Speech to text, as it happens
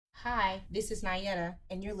Hi, this is Nayetta,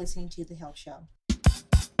 and you're listening to The Health Show.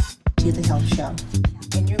 To The Health Show.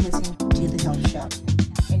 And you're listening to The Health Show.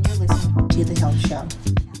 And you're listening to The Health Show.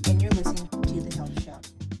 And you're listening to The Health Show. And you're listening to The Health Show.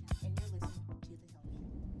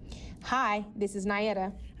 Hi, this is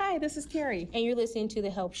Nayetta. Hi, this is Carrie. And you're listening to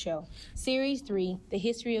The Health Show. Series 3, The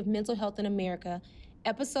History of Mental Health in America.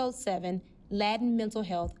 Episode 7, Latin Mental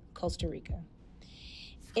Health, Costa Rica.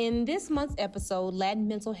 In this month's episode, Latin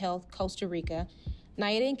Mental Health, Costa Rica,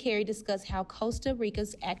 Nayetta and Carrie discuss how Costa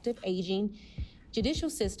Rica's active aging, judicial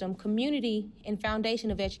system, community, and foundation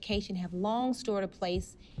of education have long stored a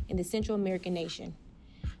place in the Central American nation.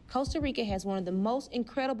 Costa Rica has one of the most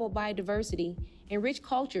incredible biodiversity and rich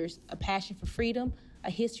cultures, a passion for freedom, a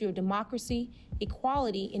history of democracy,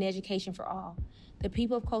 equality, and education for all. The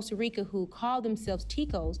people of Costa Rica, who call themselves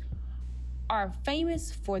Ticos, are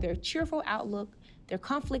famous for their cheerful outlook, their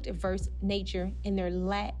conflict-averse nature, and their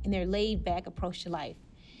laid-back approach to life.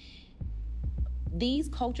 These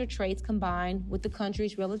cultural traits, combined with the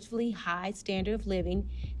country's relatively high standard of living,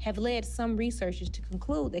 have led some researchers to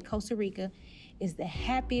conclude that Costa Rica is the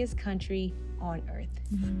happiest country on earth.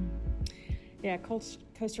 Mm-hmm. Yeah,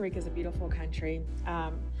 Costa Rica is a beautiful country.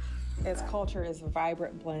 Its culture is a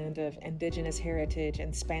vibrant blend of indigenous heritage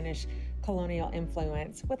and Spanish colonial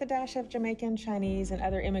influence, with a dash of Jamaican, Chinese, and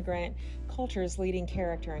other immigrant cultures leading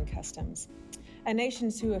character and customs. A nation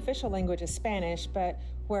whose official language is Spanish, but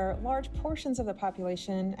where large portions of the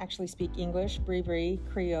population actually speak English, Bribri,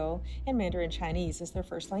 Creole, and Mandarin Chinese as their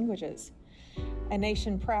first languages. A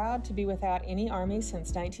nation proud to be without any army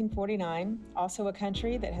since 1949, also a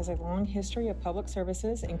country that has a long history of public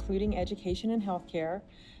services, including education and healthcare,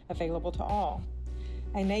 available to all.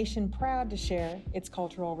 A nation proud to share its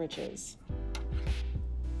cultural riches.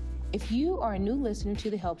 If you are a new listener to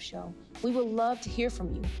The Help Show, we would love to hear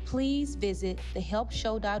from you. Please visit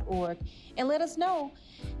thehelpshow.org and let us know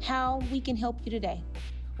how we can help you today.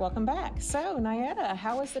 Welcome back. So, Nayetta,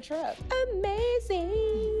 how was the trip?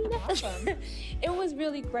 Amazing. Awesome. It was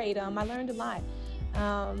really great. I learned a lot.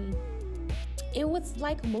 It was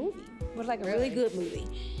like a movie. It was like a really good movie.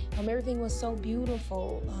 Everything was so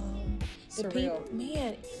beautiful.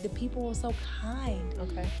 The people were so kind.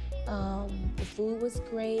 Okay. The food was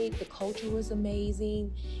great. The culture was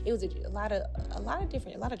amazing. It was a lot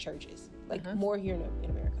of churches, like more here in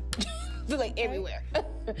America, like everywhere.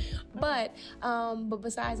 But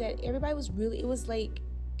besides that, everybody was really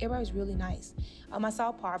nice. I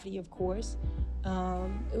saw poverty, of course.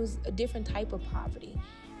 It was a different type of poverty.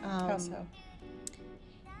 How so?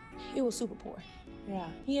 It was super poor. Yeah.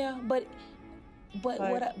 Yeah, but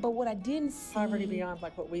what I didn't see, poverty beyond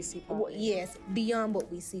like what we see poverty. Yes, beyond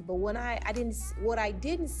what we see. But I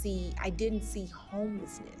didn't see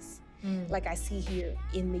homelessness like I see here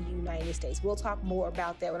in the United States. We'll talk more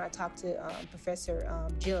about that when I talk to Professor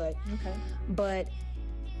Judd. Okay. But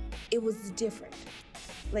it was different.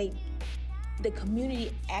 Like, the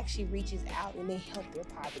community actually reaches out and they help their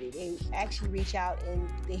poverty. They actually reach out and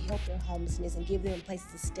they help their homelessness and give them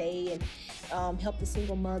places to stay and help the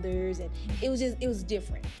single mothers. And it was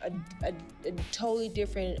different, a totally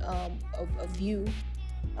different a view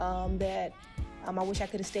that I wish I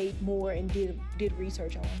could have stayed more and did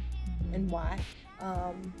research on and why.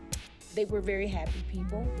 They were very happy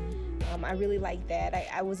people. I really liked that.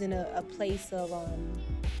 I was in a place of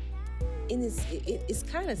it's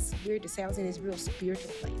kind of weird to say I was in this real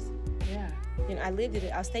spiritual place. Yeah.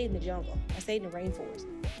 I stayed in the jungle. I stayed in the rainforest.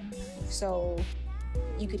 So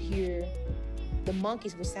you could hear the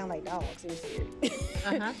monkeys would sound like dogs. It was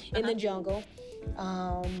weird. In the jungle.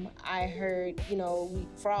 I heard,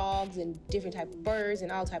 frogs and different type of birds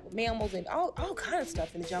and all type of mammals and all kind of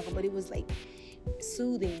stuff in the jungle, but it was like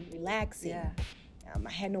soothing, relaxing. Yeah. I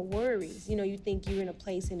had no worries. You think you're in a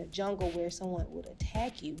place in a jungle where someone would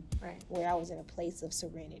attack you, right? Where I was in a place of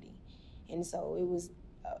serenity. And so it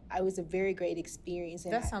was a very great experience.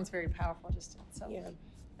 And that sounds very powerful just in itself.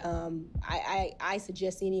 Yeah. I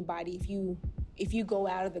suggest anybody, if you go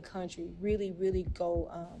out of the country, really, really go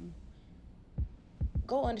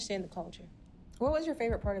understand the culture. What was your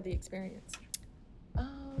favorite part of the experience?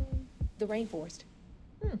 The rainforest.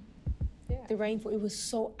 Yeah. The rainforest. It was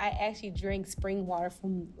so. I actually drank spring water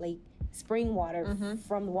from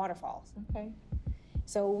from the waterfalls. Okay.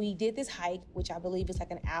 So we did this hike, which I believe is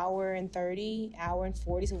like an hour and 40.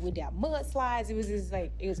 So we did mudslides. It was just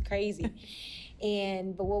like, it was crazy.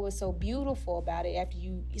 But what was so beautiful about it,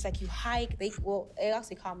 it's like you hike. They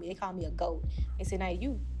also call me a goat. They said, "Now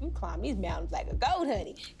you climb these mountains like a goat,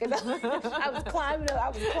 honey." Because I was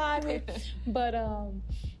climbing. But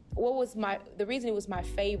the reason it was my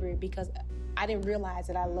favorite, because I didn't realize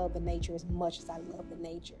that I love the nature as much as I love the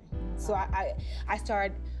nature. So I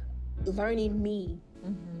started learning me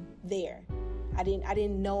there. I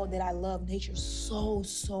didn't know that I love nature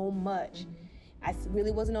so much. I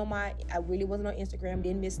really wasn't on Instagram.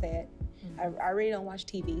 Didn't miss that. I really don't watch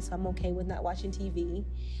TV, so I'm okay with not watching TV.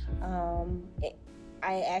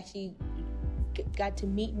 I actually got to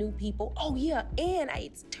meet new people. Oh yeah, and I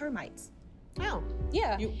ate termites. Oh,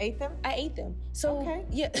 yeah. You ate them? I ate them. So okay.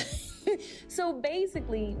 Yeah. So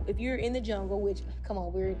basically, if you're in the jungle, which come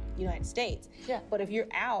on, we're in the United States. Yeah. But if you're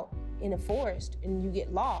out in the forest and you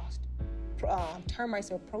get lost,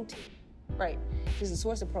 termites are protein. Right. It's a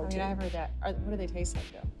source of protein. I mean, I've heard that. What do they taste like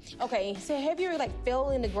though? Okay, so have you ever like fell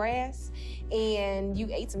in the grass and you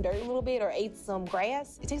ate some dirt a little bit or ate some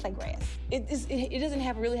grass? It tastes like grass. It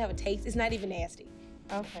doesn't really have a taste. It's not even nasty.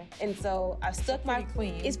 Okay. And so I stuck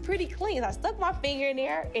clean. It's pretty clean. I stuck my finger in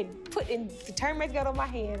there and the termites got on my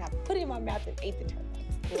hand. I put it in my mouth and ate the termites.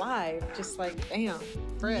 Live, just like, damn,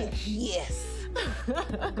 fresh. Yes.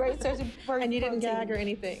 Great search for And you didn't gag or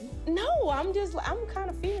anything? No, I'm kind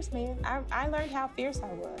of fierce, man. I learned how fierce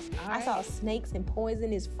I was. Right. I saw snakes and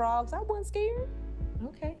poisonous frogs. I wasn't scared.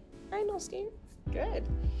 Okay. I ain't no scared. Good.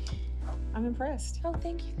 I'm impressed. Oh,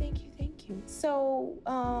 thank you. So,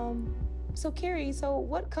 Carrie,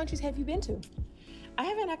 what countries have you been to? I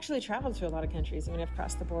haven't actually traveled to a lot of countries. I mean, I've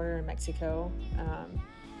crossed the border in Mexico,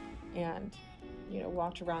 and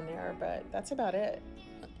walked around there, but that's about it.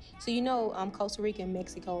 So Costa Rica and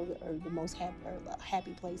Mexico are the most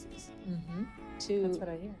happy places. Mm-hmm. That's what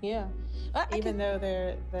I hear. Yeah. Even though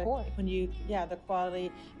they're poor. The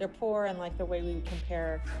quality, they're poor, and like the way we would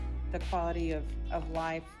compare the quality of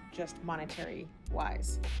life just monetary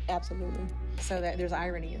wise. Absolutely. So that there's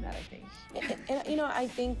irony in that, I think. And I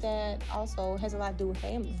think that also has a lot to do with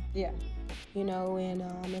family. Yeah. And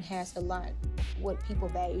it has a lot what people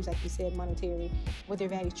value, like you said, monetary, what their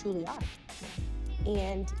values truly are.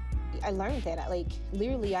 And I learned that.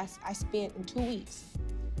 Literally, I spent in 2 weeks,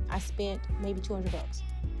 I spent maybe $200.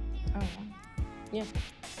 Oh, wow. Yeah.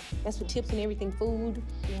 That's with tips and everything, food,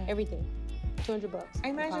 everything. $200. I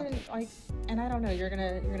imagine, and I don't know, you're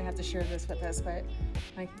gonna have to share this with us, but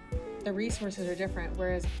the resources are different.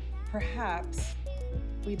 Whereas perhaps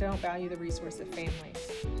we don't value the resource of family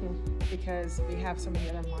because we have so many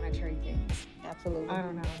other monetary things. Absolutely. I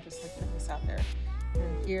don't know. I'm just putting this out there.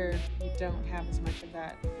 And here you don't have as much of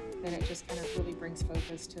that. Then it just kind of really brings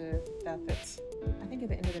focus to that's, I think at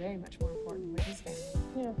the end of the day, much more important, which is family.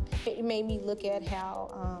 Yeah. It made me look at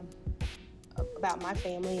how about my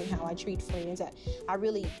family and how I treat friends. I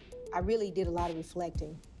really did a lot of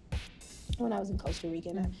reflecting when I was in Costa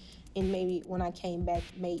Rica, and maybe when I came back,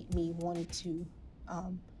 made me want to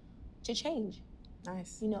change.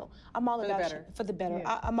 Nice. I'm all for about the better. For the better.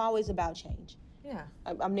 Yeah. I'm always about change. Yeah.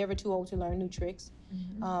 I'm never too old to learn new tricks.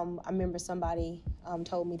 Mm-hmm. I remember somebody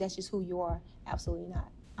told me that's just who you are. Absolutely not.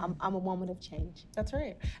 I'm a woman of change. That's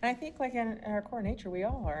right. And I think in our core nature, we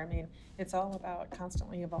all are. I mean, it's all about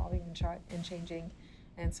constantly evolving and changing.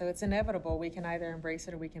 And so it's inevitable. We can either embrace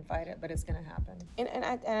it or we can fight it, but it's going to happen. And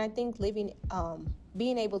I think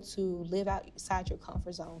being able to live outside your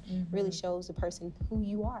comfort zone really shows the person who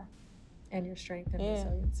you are. And your strength and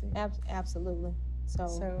resiliency. Absolutely.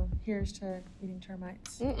 So here's to eating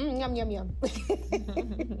termites. Yum, yum, yum.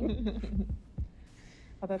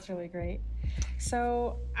 Well, that's really great.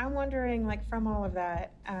 So I'm wondering, from all of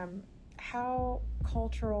that, how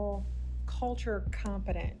culture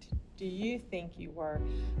competent do you think you were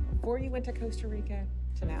before you went to Costa Rica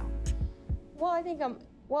to now? Well, I think from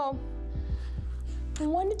 1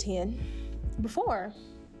 to 10. Before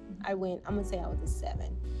I went, I'm going to say I was a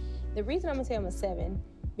 7. The reason I'm going to say I'm a 7,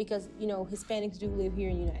 because, Hispanics do live here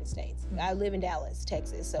in the United States. I live in Dallas,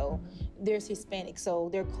 Texas, so there's Hispanics. So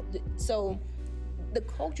the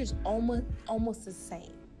culture's almost the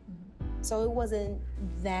same. So it wasn't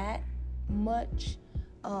that much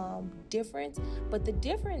difference, but the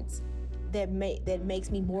difference that makes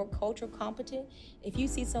me more culture competent, if you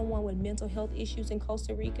see someone with mental health issues in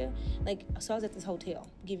Costa Rica, so I was at this hotel,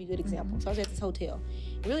 I'll give you a good example. So I was at this hotel,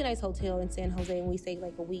 a really nice hotel in San Jose, and we stayed a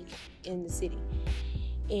week in the city.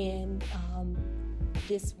 And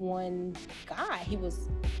this one guy, I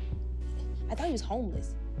thought he was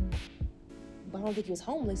homeless. But I don't think he was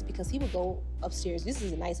homeless because he would go upstairs. This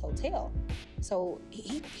is a nice hotel. So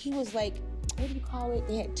he was what do you call it?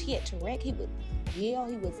 He had Tourette. He would yell.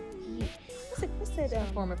 What's that? A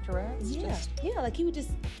form of Tourette's? Yeah. He would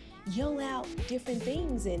just yell out different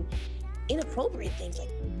things and inappropriate things.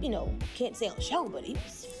 Can't say on the show, but he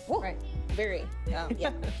was very, yeah.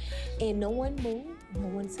 And no one moved. No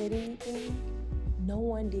one said anything. No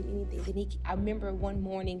one did anything. Then I remember one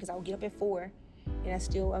morning, because I would get up at 4, and I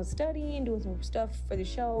was studying, doing some stuff for the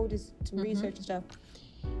show, just some research and stuff.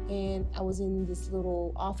 and I was in this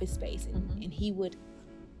little office space, and he would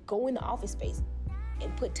go in the office space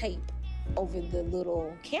and put tape over the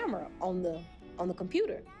little camera on the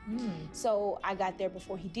computer. So I got there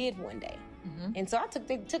before he did one day, and so I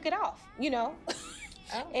took it off,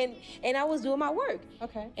 Oh. and I was doing my work.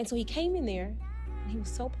 Okay. And so he came in there, and he was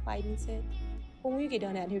so polite, and he said, "Well, when you get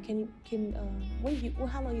done out here,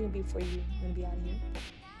 how long you gonna be before you gonna be out of here?"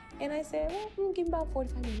 And I said, "Well, I'm gonna give him about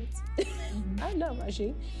 45 minutes." I know, Rashid.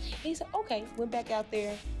 And he said, "Okay." Went back out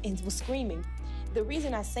there and was screaming. The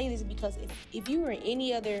reason I say this is because if you were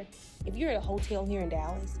if you're at a hotel here in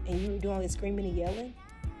Dallas and you were doing all this screaming and yelling,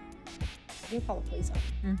 they'd call the police on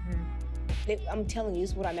you. I'm telling you, this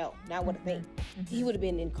is what I know, not what I think. He would have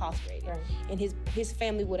been incarcerated, and his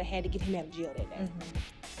family would have had to get him out of jail that day.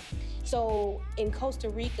 So in Costa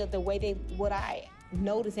Rica, what I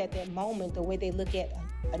noticed at that moment, the way they look at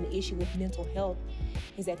an issue with mental health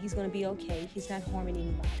is that he's going to be okay. He's not harming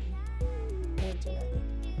anybody. Words or nothing.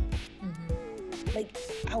 Like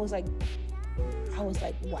I was like,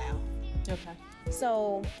 wow. Okay.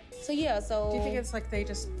 So yeah. So do you think it's like they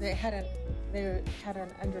had an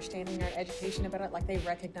understanding or an education about it? Like they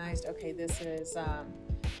recognized, okay, this is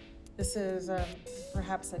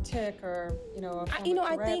perhaps a tic or a form of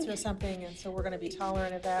Tourette's or something, and so we're going to be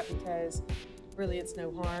tolerant of that because really it's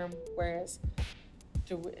no harm. Whereas,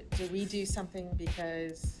 do we do something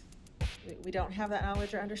because we don't have that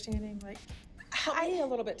knowledge or understanding? Like, help me a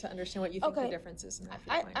little bit to understand what you think the difference is in that.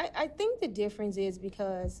 I think the difference is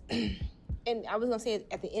because, and I was going to say it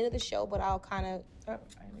at the end of the show, but I'll kind of. Oh,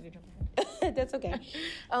 I need to jump ahead. That's okay.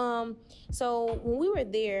 So when we were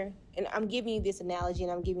there, and I'm giving you this analogy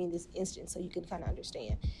and I'm giving you this instance so you can kind of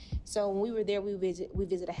understand. So when we were there, we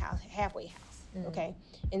visit a halfway house, okay?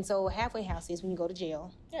 And so a halfway house is when you go to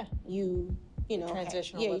jail. Yeah. You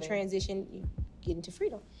transition, you get into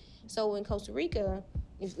freedom. So in Costa Rica,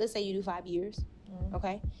 let's say you do 5 years,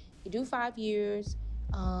 okay? You do 5 years,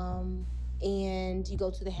 and you go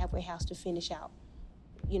to the halfway house to finish out,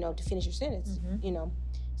 to finish your sentence,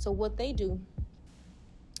 So what they do,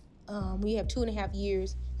 when you have 2.5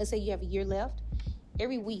 years, let's say you have a year left,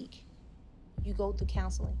 every week you go through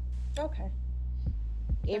counseling. Okay.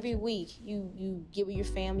 Every week you get with your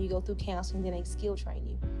family, you go through counseling, then they skill train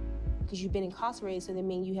you. Because you've been incarcerated, so that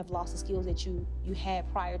means you have lost the skills that you had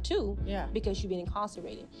prior to, because you've been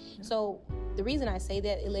incarcerated. Yeah. So the reason I say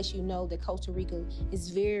that, it lets you know that Costa Rica is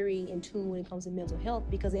very in tune when it comes to mental health,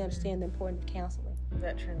 because they understand the importance of counseling.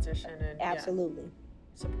 That transition and absolutely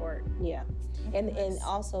support. Yeah, and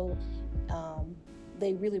also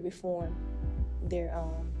they really reform their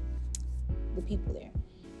the people there.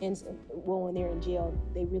 And when they're in jail,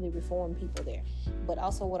 they really reform people there. But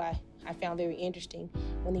also what I found very interesting,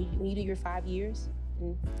 when you do your 5 years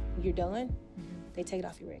and you're done, they take it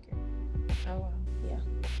off your record. Oh, wow. Yeah.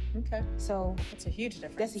 Okay. So that's a huge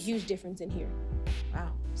difference. That's a huge difference in here.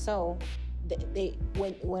 Wow. So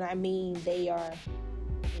when I mean they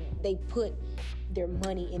put their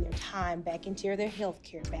money and their time back into their health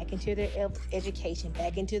care, back into their education,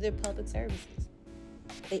 back into their public services.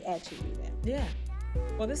 They actually do that. Yeah.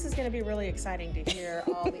 Well, this is going to be really exciting to hear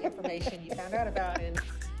all the information you found out about in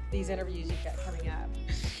these interviews you've got coming up.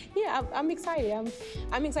 Yeah, I'm excited.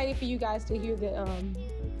 I'm excited for you guys to hear the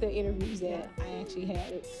interviews that I actually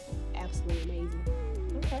had. It's absolutely amazing.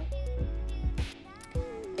 Okay.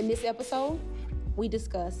 In this episode, we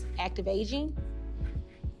discuss active aging,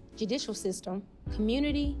 judicial system,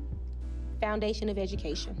 community, foundation of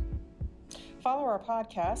education. Follow our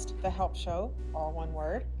podcast, The Help Show, all one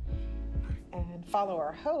word, and follow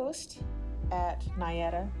our host at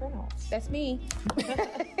Nyetta Reynolds. That's me.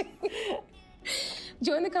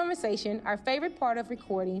 Join the conversation. Our favorite part of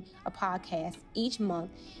recording a podcast each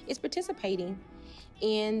month is participating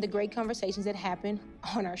in the great conversations that happen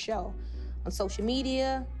on our show, on social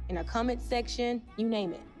media, in our comment section, you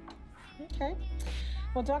name it. Okay.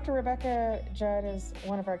 Well, Dr. Rebecca Judd is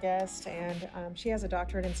one of our guests, and she has a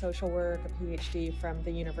doctorate in social work, a PhD from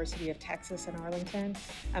the University of Texas at Arlington,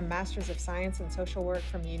 a Master's of Science in Social Work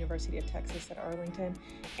from the University of Texas at Arlington,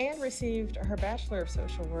 and received her Bachelor of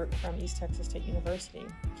Social Work from East Texas State University.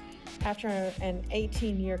 After an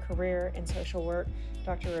 18-year career in social work,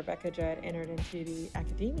 Dr. Rebecca Judd entered into the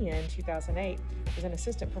academia in 2008 as an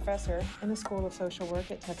assistant professor in the School of Social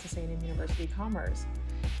Work at Texas A&M University Commerce.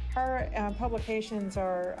 Her publications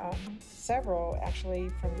are several, actually,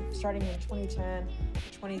 from starting in 2010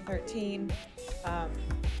 to 2013.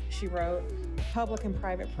 She wrote Public and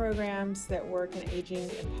Private Programs That Work in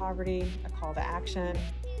Aging and Poverty, A Call to Action,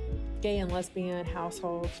 Gay and Lesbian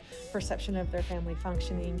Households, Perception of Their Family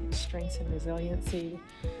Functioning, Strengths and Resiliency,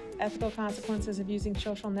 ethical consequences of using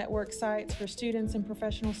social network sites for students and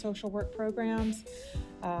professional social work programs.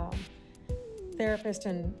 Therapists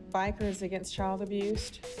and Bikers Against Child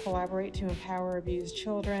Abuse collaborate to empower abused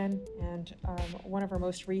children. And one of our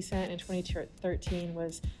most recent in 2013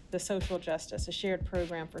 was the Social Justice, a shared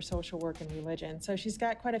program for social work and religion. So she's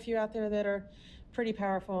got quite a few out there that are pretty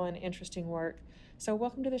powerful and interesting work. So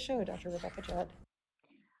welcome to the show, Dr. Rebecca Judd.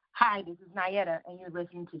 Hi, this is Nayetta, and you're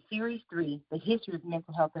listening to Series 3, The History of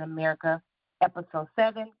Mental Health in America, Episode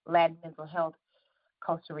 7, Latin Mental Health,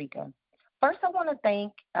 Costa Rica. First, I want to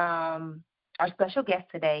thank our special guest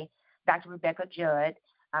today, Dr. Rebecca Judd.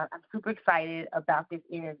 I'm super excited about this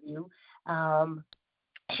interview.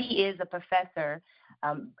 She is a professor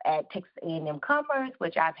at Texas A&M Commerce,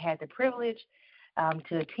 which I've had the privilege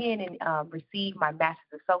to attend and receive my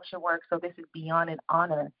Master's of Social Work. So this is beyond an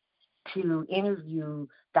honor to interview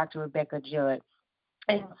Dr. Rebecca Judd.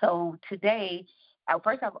 And so today,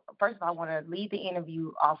 first of all, I want to lead the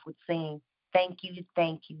interview off with saying thank you,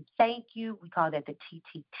 thank you, thank you. We call that the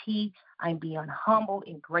TTT. I'm beyond humble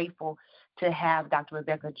and grateful to have Dr.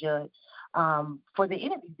 Rebecca Judd for the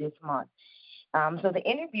interview this month. So the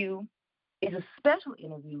interview is a special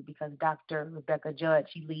interview because Dr. Rebecca Judd,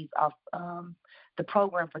 she leads off the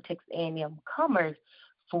program for Texas A&M Commerce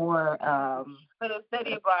for the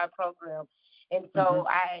study abroad program. And so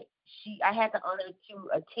I had the honor to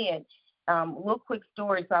attend. Little quick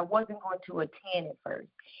story. So I wasn't going to attend at first,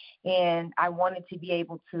 and I wanted to be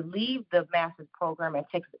able to leave the master's program at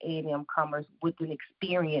Texas A&M Commerce with an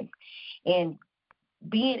experience, and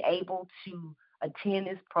being able to attend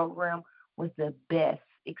this program was the best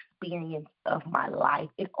experience of my life.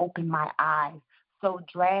 It opened my eyes so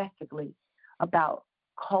drastically about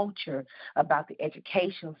culture, about the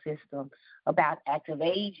educational system, about active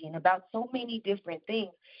aging, about so many different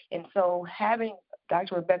things. And so having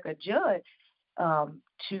Dr. Rebecca Judd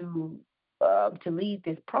to lead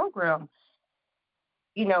this program,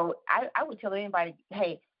 you know, I would tell anybody,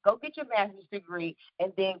 hey, go get your master's degree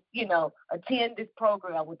and then, you know, attend this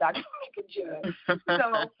program with Dr. Rebecca Judd.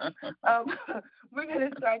 So we're going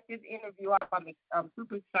to start this interview off. I'm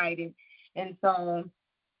super excited. And so,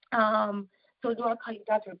 so do I call you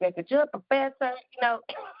Dr. Rebecca Judd, professor? You know,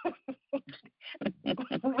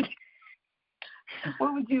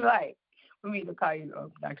 what would you like for me to call you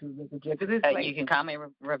Dr. Rebecca Judd? Like, you can call me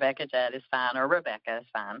Rebecca Judd is fine, or Rebecca is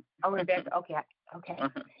fine. Oh, Rebecca. Okay.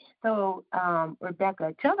 So,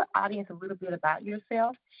 Rebecca, tell the audience a little bit about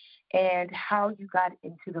yourself and how you got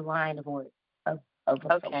into the line of work of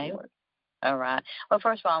social work. All right. Well,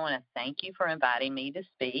 first of all, I want to thank you for inviting me to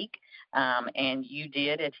speak. And you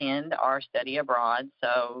did attend our study abroad,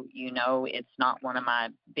 so you know it's not one of my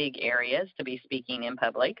big areas to be speaking in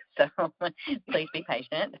public. So please be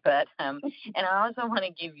patient. But and I also want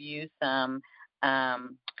to give you some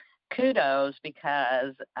kudos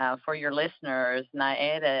because for your listeners,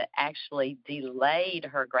 Nayetta actually delayed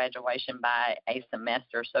her graduation by a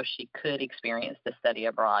semester so she could experience the study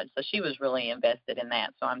abroad. So she was really invested in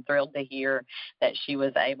that. So I'm thrilled to hear that she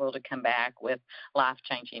was able to come back with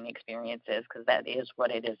life-changing experiences, because that is what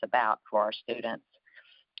it is about for our students.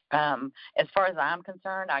 As far as I'm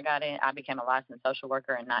concerned, I became a licensed social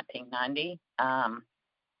worker in 1990.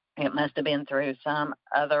 It must have been through some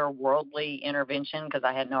other worldly intervention because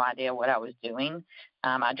I had no idea what I was doing.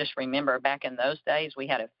 I just remember back in those days we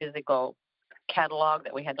had a physical catalog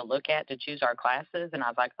that we had to look at to choose our classes, and I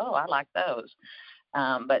was like, oh, I like those.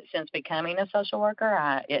 But since becoming a social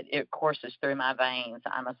worker, it courses through my veins.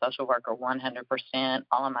 I'm a social worker 100%.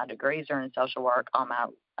 All of my degrees are in social work. All my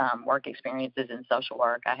work experiences in social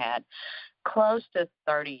work. I had close to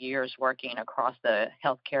 30 years working across the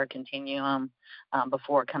healthcare continuum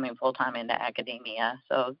before coming full-time into academia.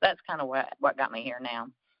 So that's kind of what got me here now.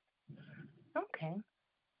 Okay.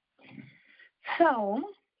 So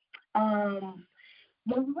when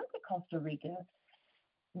we went to Costa Rica,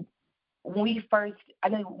 when we first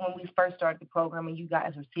started the program and you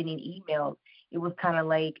guys were sending emails, it was kind of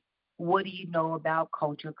like, what do you know about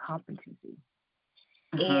cultural competency?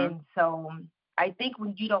 And so I think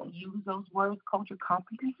when you don't use those words, cultural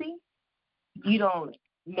competency, you don't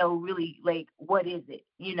know really, like, what is it,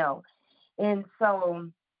 you know? And so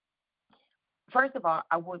first of all,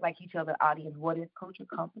 I would like you to tell the audience what is cultural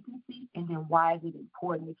competency, and then why is it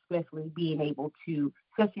important, especially being able to,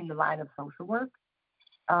 especially in the line of social work,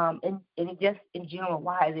 and just in general,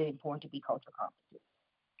 why is it important to be cultural competent?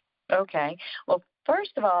 Okay. Well,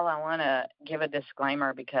 first of all, I want to give a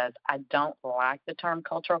disclaimer because I don't like the term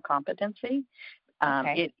cultural competency.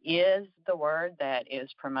 It is the word that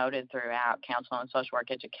is promoted throughout counseling and social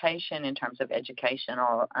work education in terms of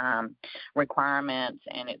educational requirements,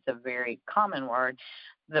 and it's a very common word.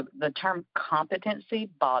 the term competency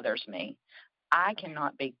bothers me. I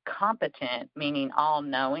cannot be competent, meaning all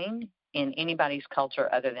knowing, in anybody's culture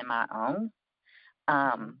other than my own.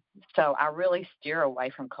 So I really steer away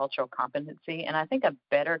from cultural competency. And I think a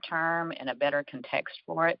better term and a better context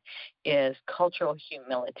for it is cultural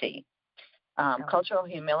humility. Cultural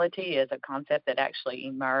humility is a concept that actually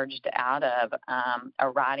emerged out of a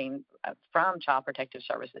writing from Child Protective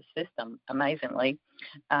Services system, amazingly.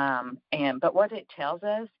 But what it tells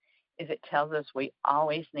us is it tells us we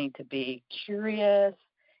always need to be curious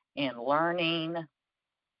and learning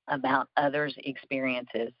about others'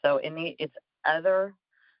 experiences. So it's other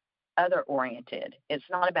oriented. It's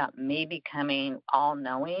not about me becoming all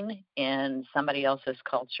knowing in somebody else's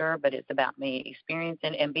culture, but it's about me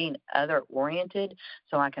experiencing and being other oriented,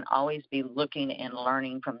 so I can always be looking and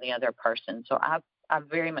learning from the other person. So I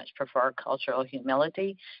very much prefer cultural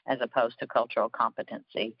humility as opposed to cultural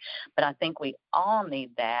competency. But I think we all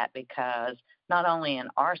need that, because not only in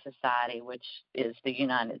our society, which is the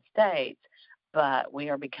United States, but we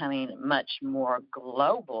are becoming much more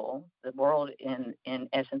global. The world, in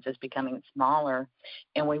essence, is becoming smaller,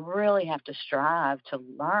 and we really have to strive to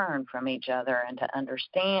learn from each other and to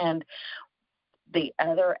understand the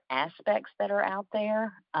other aspects that are out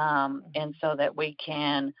there, and so that we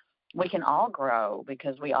can all grow,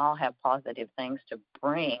 because we all have positive things to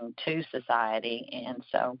bring to society. And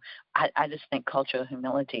so I just think cultural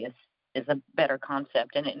humility is a better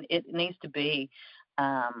concept, and it needs to be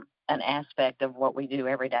an aspect of what we do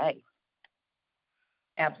every day.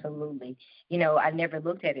 Absolutely. I never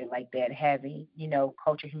looked at it like that, having,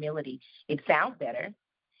 culture humility. It sounds better.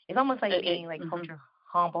 It's almost like being culture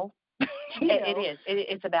humble. It is.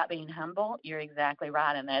 It's about being humble. You're exactly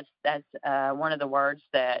right, and that's one of the words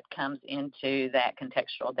that comes into that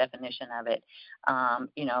contextual definition of it.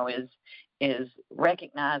 Is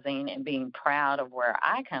recognizing and being proud of where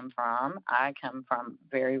I come from. I come from a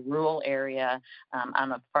very rural area.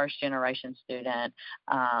 I'm a first-generation student,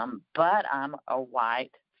 but I'm a white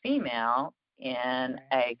female in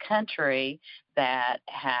a country that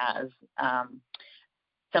has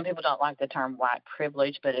some people don't like the term white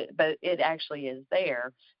privilege, but it actually is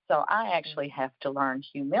there. So I actually have to learn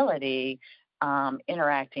humility,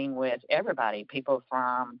 interacting with everybody, people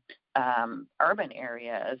from urban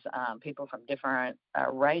areas, people from different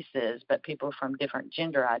races, but people from different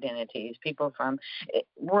gender identities,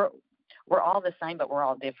 we're all the same, but we're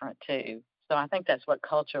all different too. So I think that's what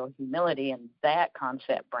cultural humility and that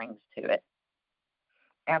concept brings to it.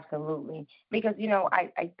 Absolutely. Because,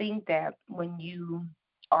 I think that when you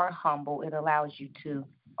are humble, it allows you to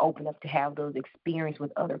open up to have those experiences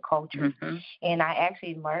with other cultures. Mm-hmm. And I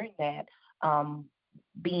actually learned that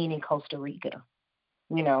being in Costa Rica,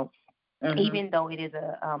 Mm-hmm. even though it is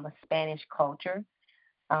a Spanish culture,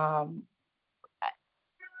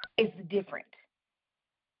 it's different.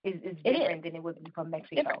 It's different than it would be from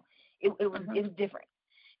Mexico. It was Mm-hmm. It's different.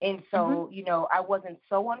 And so, I wasn't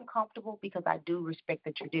so uncomfortable, because I do respect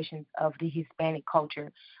the traditions of the Hispanic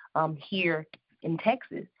culture here in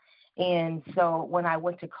Texas. And so when I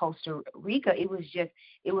went to Costa Rica, it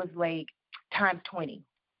was like times 20.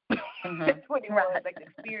 Mm-hmm. That's what it was, like the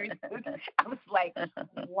experience. I was like,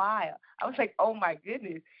 wow. I was like, oh my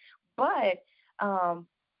goodness. But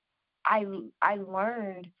I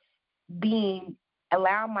learned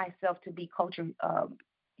allowing myself to be culture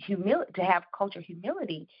to have culture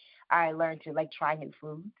humility. I learned to try new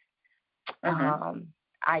foods. Mm-hmm.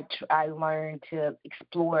 I learned to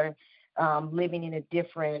explore living in a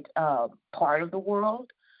different part of the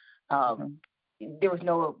world. There was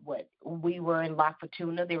we were in La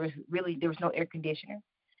Fortuna. There was no air conditioner.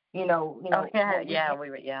 We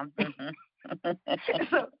were, yeah. Mm-hmm.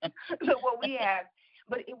 so what we had,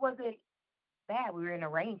 but it wasn't bad. We were in a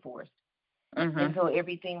rainforest. Mm-hmm. And so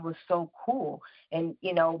everything was so cool. And,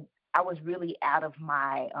 I was really out of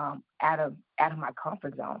my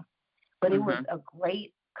comfort zone. But it was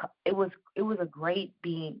great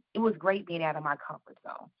being out of my comfort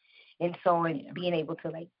zone. And so being able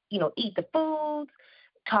to eat the foods,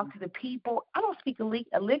 talk to the people. I don't speak a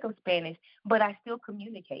lick of Spanish, but I still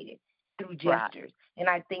communicated through gestures. Right. And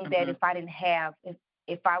I think that if I didn't have,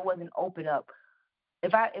 if I wasn't open up,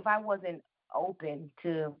 if I wasn't open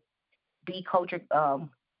to be culture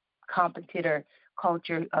competent or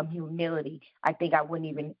culture humility, I think I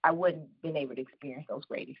wouldn't been able to experience those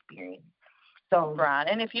great experiences. So right,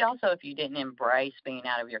 and if you didn't embrace being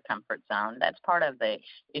out of your comfort zone, that's part of the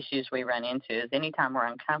issues we run into. Is anytime we're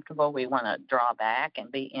uncomfortable, we want to draw back and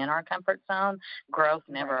be in our comfort zone. Growth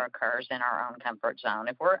never occurs in our own comfort zone.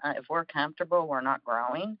 If we're comfortable, we're not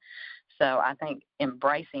growing. So I think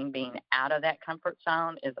embracing being out of that comfort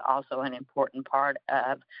zone is also an important part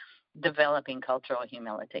of developing cultural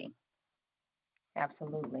humility.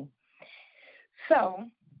 Absolutely. So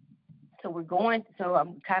we're going. So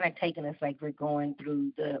I'm kind of taking us like we're going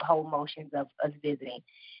through the whole motions of us visiting.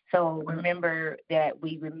 So remember that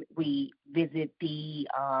we visit the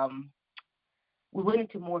we went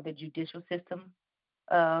into more of the judicial system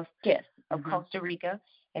of Costa Rica,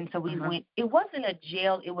 and so we went. It wasn't a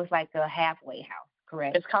jail; it was like a halfway house.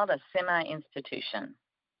 Correct. It's called a semi-institution.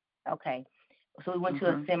 Okay. So we went to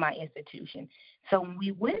a semi-institution. So when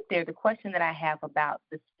we went there, the question that I have about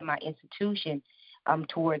the semi-institution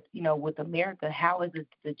towards, with America, how is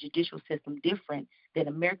the judicial system different than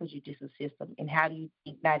America's judicial system? And how do you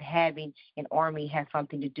think not having an army has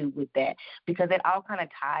something to do with that? Because it all kind of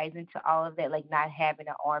ties into all of that, like not having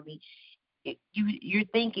an army. You're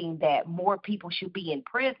thinking that more people should be in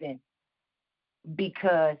prison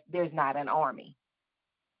because there's not an army,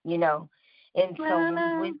 And so when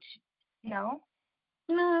we went No,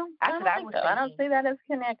 I don't see that as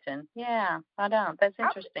a connection. Yeah, I don't. That's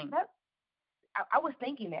interesting. I was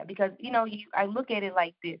thinking that because, I look at it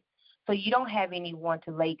like this. So you don't have anyone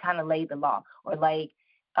to lay the law, or like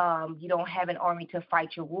you don't have an army to fight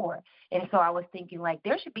your war. And so I was thinking like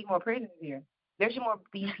there should be more prisons here. There should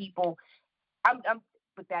be people.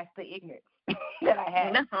 But that's the ignorance that I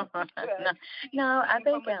have. No. I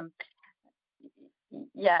think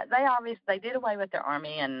they did away with their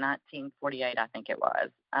army in 1948, I think it was,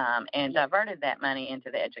 and diverted that money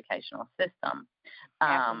into the educational system.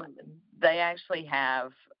 They actually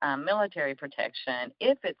have military protection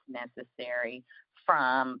if it's necessary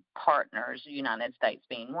from partners, the United States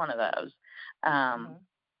being one of those.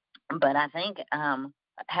 But I think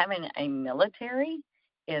having a military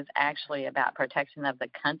is actually about protection of the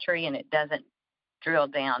country, and it doesn't drill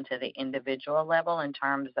down to the individual level in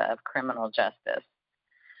terms of criminal justice.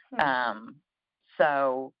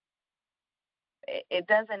 So it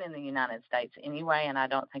doesn't in the United States anyway, and I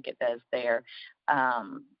don't think it does there.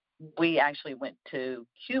 We actually went to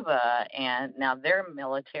Cuba, and now their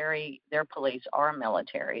police are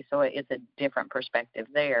military, so it's a different perspective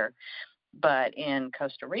there. But in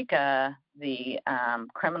Costa Rica, the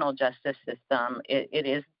criminal justice system, it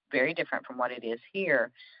is very different from what it is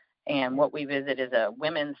here. And what we visit is a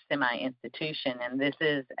women's semi-institution, and this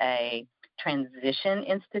is a transition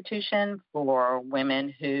institution for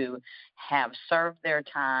women who have served their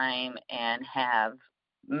time and have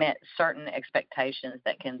met certain expectations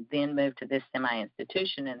that can then move to this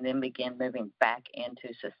semi-institution and then begin moving back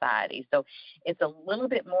into society. So it's a little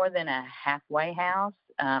bit more than a halfway house.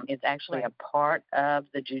 It's actually a part of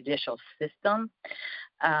the judicial system.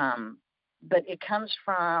 But it comes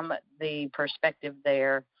from the perspective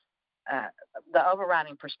there. The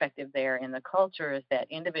overriding perspective there in the culture is that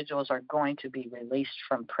individuals are going to be released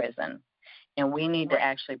from prison, and we need to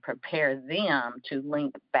actually prepare them to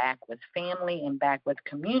link back with family and back with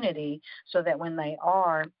community so that when they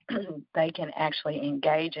are, they can actually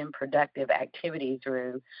engage in productive activity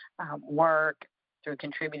through work, through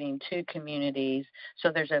contributing to communities.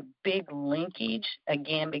 So there's a big linkage,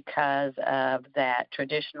 again, because of that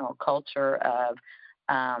traditional culture of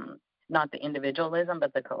not the individualism,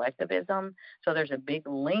 but the collectivism. So there's a big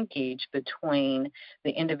linkage between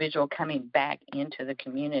the individual coming back into the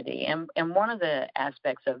community. And one of the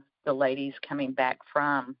aspects of the ladies coming back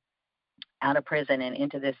from out of prison and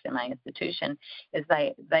into this semi-institution is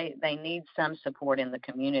they need some support in the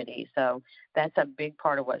community. So that's a big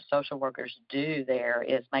part of what social workers do there,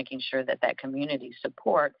 is making sure that that community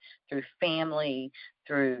support through family,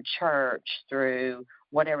 through church, through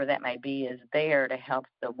whatever that may be, is there to help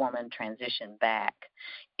the woman transition back.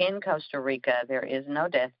 In Costa Rica, there is no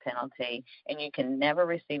death penalty, and you can never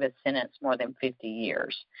receive a sentence more than 50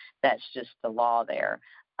 years. That's just the law there.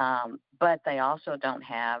 But they also don't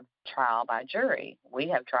have trial by jury. We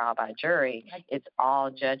have trial by jury. It's all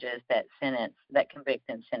judges that convict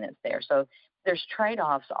and sentence there. So there's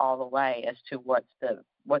trade-offs all the way as to what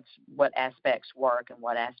aspects work and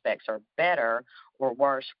what aspects are better or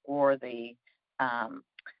worse for the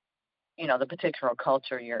the particular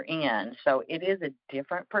culture you're in. So it is a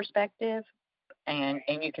different perspective, and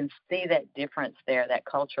you can see that difference there, that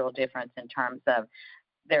cultural difference, in terms of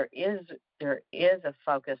there is a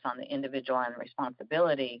focus on the individual and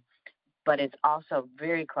responsibility, but it's also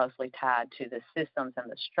very closely tied to the systems and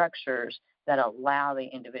the structures that allow the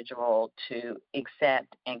individual to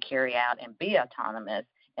accept and carry out and be autonomous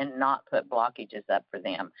and not put blockages up for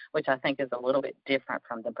them, which I think is a little bit different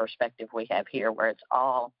from the perspective we have here, where it's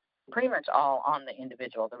pretty much all on the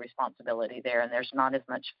individual, the responsibility there, and there's not as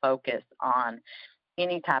much focus on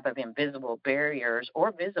any type of invisible barriers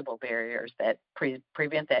or visible barriers that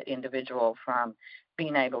prevent that individual from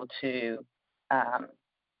being able to,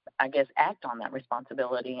 I guess, act on that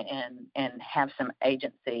responsibility and have some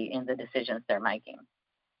agency in the decisions they're making.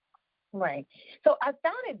 Right. So I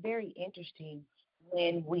found it very interesting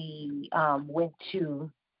when we went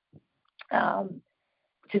to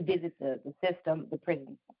visit the system, the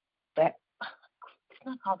prison. That it's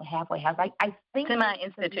not called the halfway house. I think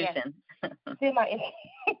Semi-institution. The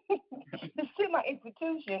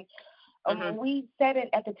semi-institution. We sat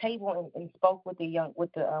at the table and spoke with the young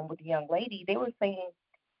lady. They were saying,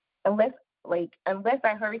 unless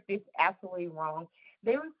I heard this absolutely wrong,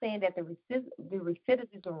 they were saying that the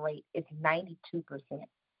recidivism rate is 92%.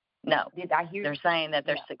 No, did I hear? They're saying that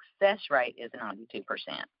their success rate is 92%.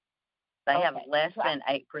 They have less than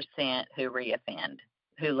 8% who reoffend,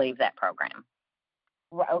 who leave that program.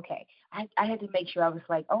 Right. Okay. I had to make sure. I was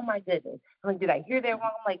like, oh my goodness. I'm like, did I hear that wrong?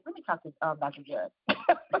 I'm like, let me talk to Dr. Judd.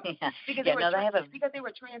 because they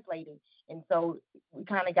were translating, and so we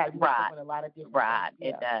kind of got mixed up with a lot of different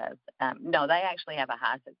things. It does. No, they actually have a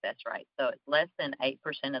high success rate. So it's less than 8%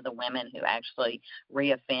 of the women who actually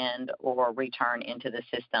reoffend or return into the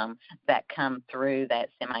system that come through that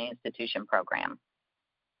semi-institution program.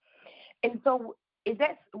 And so,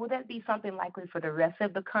 would that be something likely for the rest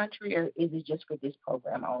of the country, or is it just for this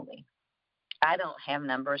program only? I don't have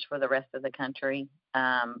numbers for the rest of the country,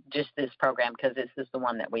 just this program, because this is the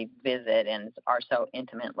one that we visit and are so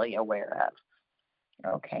intimately aware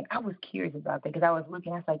of. Okay. I was curious about that because I was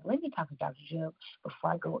looking. I was like, let me talk to Dr. Jill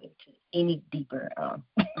before I go into any deeper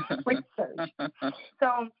research.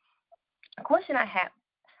 So, a question I have,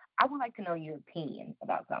 I would like to know your opinion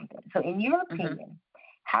about something. So, in your opinion,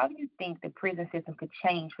 how do you think the prison system could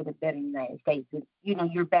change for the better in the United States?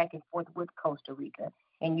 You're back and forth with Costa Rica,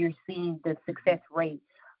 and you're seeing the success rate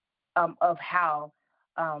of how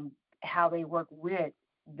they work with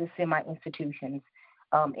the semi-institutions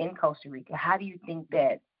in Costa Rica. How do you think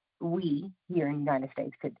that we here in the United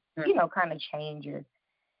States could, kind of change or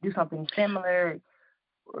do something similar?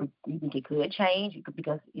 Or do you think it could change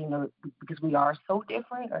because we are so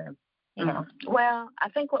different, or? Well, I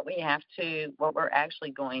think what we're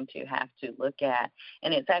actually going to have to look at,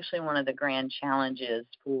 and it's actually one of the grand challenges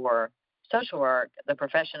for social work, the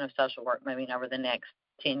profession of social work moving over the next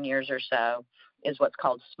 10 years or so, is what's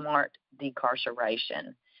called smart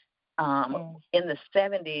decarceration. In the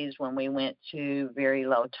 70s, when we went to very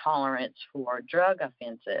low tolerance for drug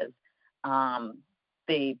offenses,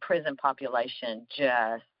 the prison population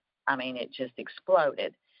just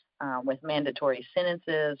exploded. With mandatory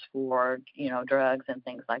sentences for, drugs and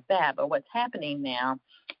things like that. But what's happening now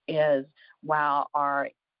is while our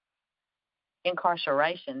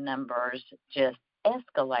incarceration numbers just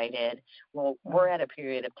escalated, we're at a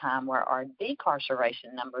period of time where our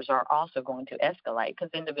decarceration numbers are also going to escalate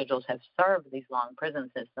because individuals have served these long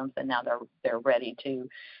prison systems and now they're ready to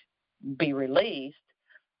be released.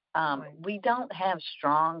 We don't have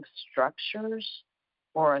strong structures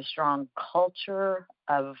or a strong culture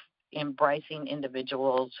of embracing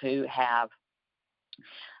individuals who have,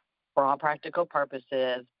 for all practical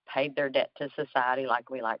purposes, paid their debt to society, like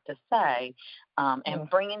we like to say, and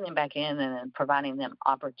bringing them back in and providing them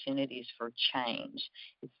opportunities for change.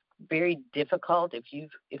 It's very difficult if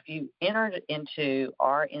you entered into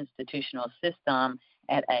our institutional system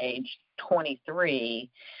at age 23.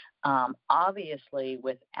 Obviously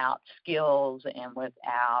without skills and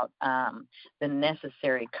without the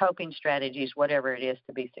necessary coping strategies, whatever it is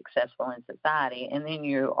to be successful in society, and then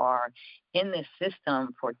you are in this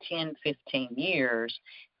system for 10, 15 years,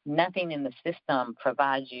 nothing in the system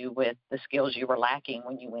provides you with the skills you were lacking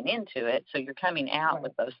when you went into it, so you're coming out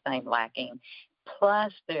with those same lacking.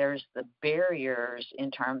 Plus, there's the barriers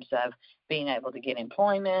in terms of being able to get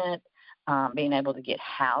employment, being able to get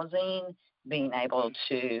housing, being able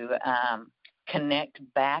to connect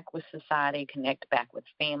back with society, connect back with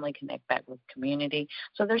family, connect back with community.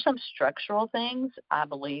 So there's some structural things I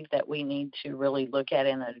believe that we need to really look at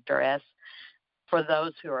and address for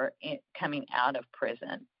those who are coming out of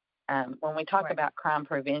prison. When we talk about crime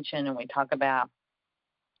prevention and we talk about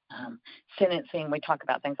sentencing, we talk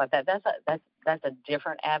about things like that. That's a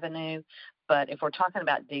different avenue. But if we're talking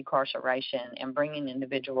about decarceration and bringing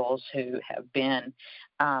individuals who have been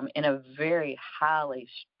in a very highly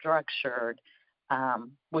structured,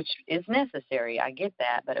 which is necessary, I get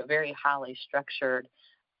that, but a very highly structured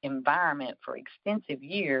environment for extensive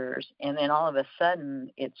years, and then all of a sudden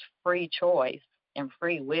it's free choice and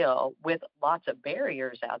free will with lots of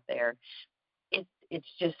barriers out there, it's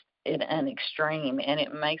just an extreme, and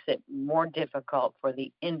it makes it more difficult for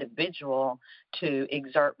the individual to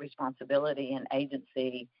exert responsibility and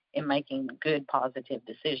agency in making good, positive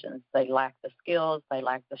decisions. They lack the skills, they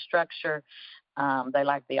lack the structure, they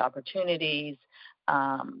lack the opportunities.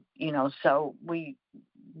 So we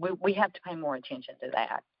have to pay more attention to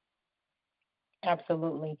that.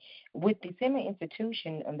 Absolutely. With the similar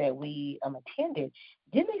institution that we attended,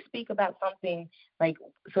 didn't they speak about something like,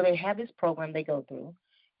 so they have this program they go through,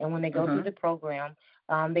 and when they go through Mhm. the program,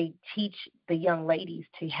 they teach the young ladies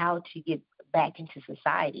to how to get back into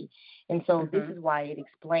society. And so this Mhm. is why it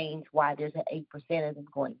explains why there's an 8% of them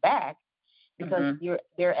going back, because Mhm.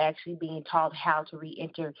 they're actually being taught how to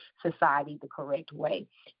re-enter society the correct way.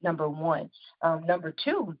 Number one. Number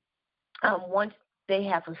two, once they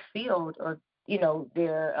have fulfilled, or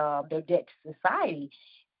their debt to society.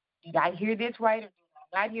 Did I hear this right, or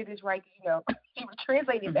did I not hear this right? They were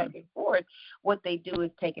translating back Mhm. and forth. What they do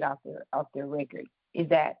is take it off their record. Is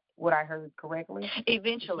that what I heard correctly?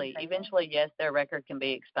 Eventually, yes, their record can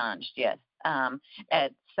be expunged. Yes,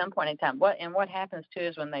 at some point in time. What happens too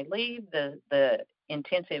is when they leave the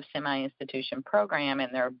intensive semi-institution program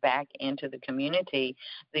and they're back into the community,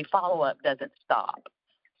 the follow-up doesn't stop.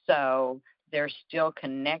 So there's still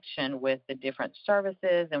connection with the different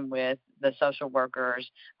services and with the social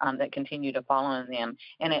workers that continue to follow in them.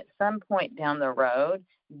 And at some point down the road,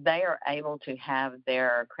 they are able to have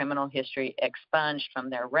their criminal history expunged from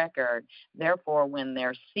their record. Therefore, when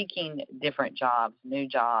they're seeking different jobs, new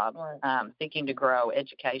jobs, Right. seeking to grow,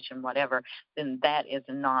 education, whatever, then that is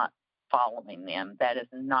not following them. That is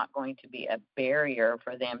not going to be a barrier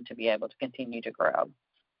for them to be able to continue to grow.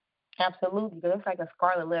 Absolutely, because it's like a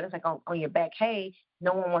scarlet letter. It's like on your back. Hey,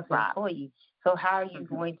 no one wants to Right. employ you. So how are you Mhm.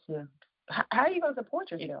 going to? How are you going to support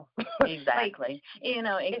yourself? Exactly.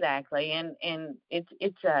 Exactly. And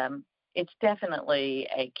it's definitely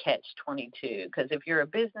a catch 22, because if you're a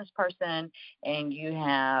business person and you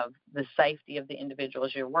have the safety of the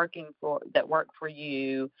individuals you're working for that work for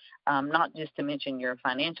you, not just to mention your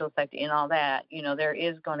financial safety and all that, there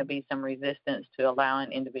is going to be some resistance to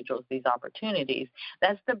allowing individuals these opportunities.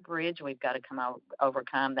 That's the bridge we've got to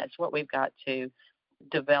overcome. That's what we've got to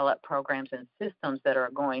develop programs and systems that are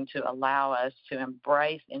going to allow us to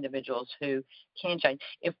embrace individuals who can change.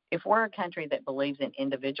 If we're a country that believes in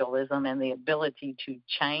individualism and the ability to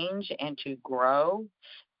change and to grow,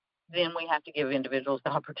 then we have to give individuals the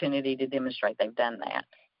opportunity to demonstrate they've done that.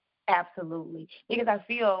 Absolutely, because I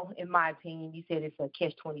feel, in my opinion, you said it's a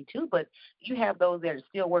catch-22, but you have those that are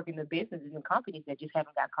still working the businesses and companies that just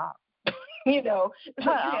haven't got caught. So you Well,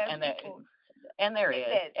 have people and there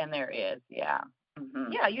is, yeah.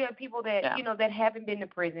 yeah, you have people that Yeah. that haven't been to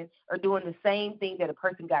prison or doing the same thing that a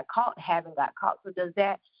person got caught haven't got caught. So does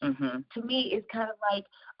that, Mhm. to me, it's kind of like,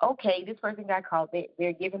 okay, this person got caught.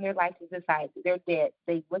 They're giving their life to society. They're dead.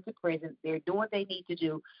 They went to prison. They're doing what they need to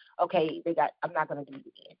do. Okay, I'm not going to do it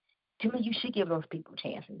again. To me, you should give those people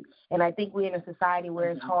chances. And I think we're in a society where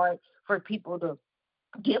it's Mhm. hard for people to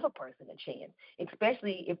give a person a chance,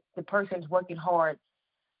 especially if the person's working hard,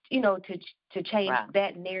 to change Right.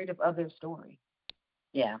 that narrative of their story.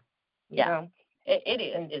 Yeah. You Yeah. know, It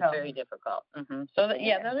is. and It's so very difficult. So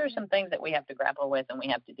yeah, those are some things that we have to grapple with and we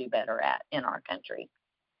have to do better at in our country.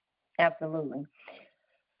 absolutely.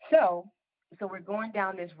 So, so we're going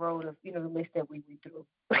down this road of the list that we went through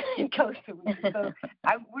in Costa Rica. So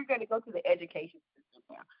we're going to go to the education system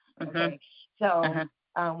now. Mhm. Okay. So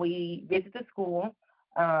Uh-huh. we visit the school.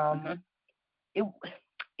 Mhm. It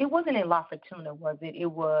it wasn't in La Fortuna, was it? It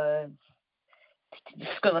was.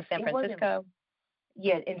 School of San It wasn't. Francisco.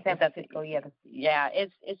 Yeah, in San Is that Francisco. Yeah. yeah,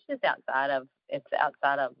 it's just outside of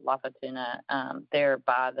La Fortuna, there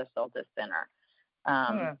by the Soltis Center.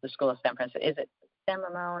 Hmm. The School of San Francisco. Is it San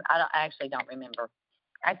Ramon? I actually don't remember.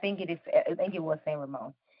 I think it is. I think it was San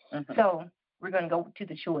Ramon. Mhm. So we're going to go to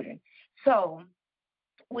the children. So,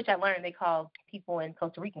 which I learned they call people in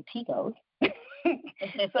Costa Rica Ticos.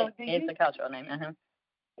 So It's a cultural name. Uh-huh.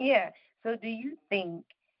 yeah. So do you think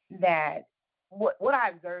that what I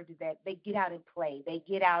observed is that they get out and play, they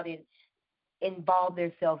get out and involve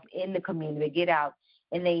themselves in the community, they get out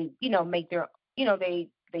and they make their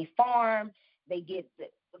they farm, they get the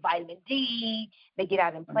vitamin D, they get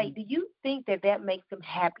out and play. Mhm. Do you think that makes them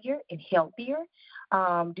happier and healthier?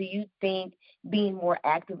 Do you think being more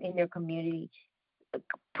active in their community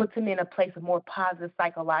puts them in a place of more positive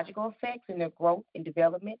psychological effects in their growth and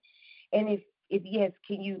development? And if yes,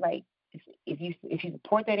 can you if you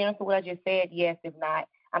support that answer what I just said? Yes. If not,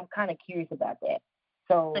 I'm kind of curious about that.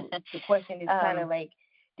 So the question is kind of um, like,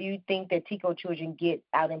 do you think that Tico children get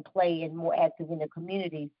out and play and more active in their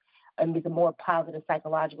communities and with a more positive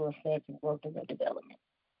psychological effects and growth in their development?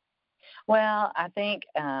 Well, I think,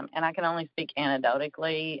 and I can only speak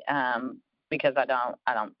anecdotally because I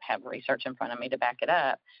don't have research in front of me to back it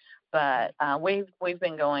up. But we've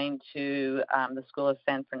been going to the School of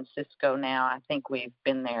San Francisco now. I think we've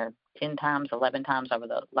been there 10 times, 11 times over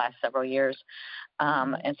the last several years.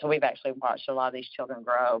 And so we've actually watched a lot of these children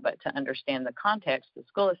grow. But to understand the context, the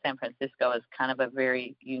School of San Francisco is kind of a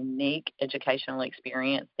very unique educational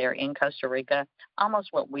experience there in Costa Rica, almost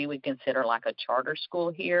what we would consider like a charter school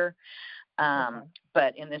here.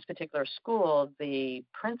 But in this particular school, the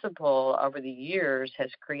principal over the years has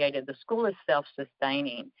created, the school is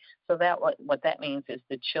self-sustaining. So that what that means is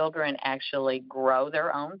the children actually grow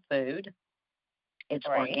their own food. It's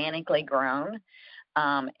organically grown,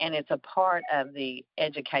 and it's a part of the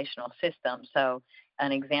educational system. So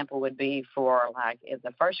an example would be for, like, if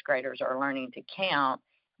the first graders are learning to count,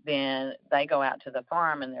 then they go out to the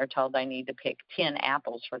farm and they're told they need to pick 10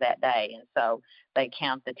 apples for that day. And so they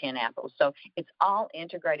count the 10 apples. So it's all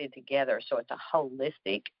integrated together. So it's a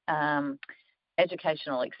holistic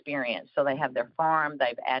educational experience. So they have their farm.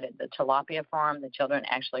 They've added the tilapia farm. The children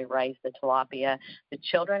actually raise the tilapia. The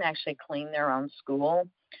children actually clean their own school.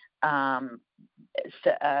 3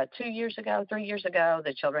 years ago,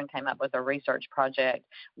 the children came up with a research project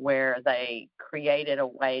where they created a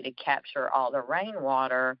way to capture all the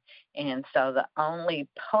rainwater. And so the only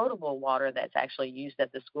potable water that's actually used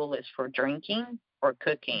at the school is for drinking or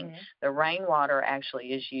cooking. The rainwater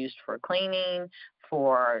actually is used for cleaning,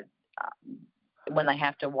 for when they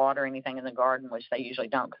have to water anything in the garden, which they usually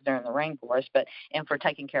don't because they're in the rainforest, and for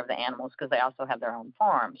taking care of the animals because they also have their own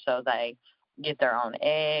farm. So they get their own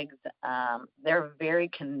eggs. They're very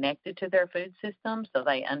connected to their food system, so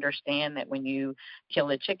they understand that when you kill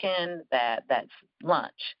a chicken, that's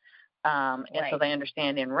lunch. And so they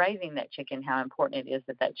understand in raising that chicken how important it is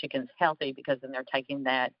that that chicken's healthy, because then they're taking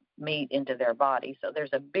that meat into their body. So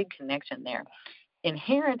there's a big connection there.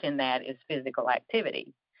 Inherent in that is physical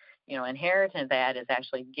activity. Inherent in that is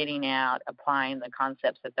actually getting out, applying the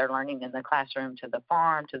concepts that they're learning in the classroom to the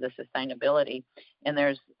farm, to the sustainability, and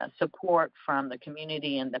there's support from the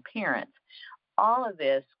community and the parents. All of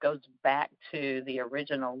this goes back to the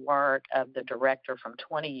original work of the director from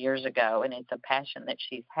 20 years ago, and it's a passion that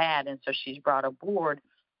she's had, and so she's brought aboard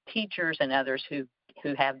teachers and others who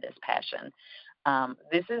have this passion.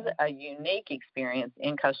 This is a unique experience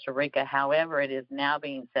in Costa Rica. However, it is now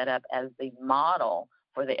being set up as the model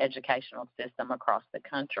for the educational system across the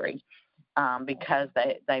country, because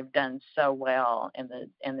they've done so well, and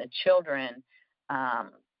the children,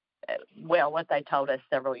 what they told us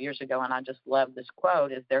several years ago, and I just love this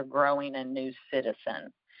quote, is they're growing a new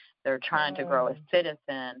citizen. They're trying to grow a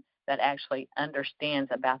citizen that actually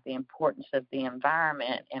understands about the importance of the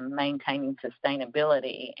environment and maintaining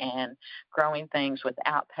sustainability and growing things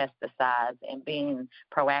without pesticides and being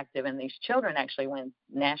proactive. And these children actually won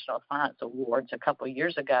National Science Awards a couple of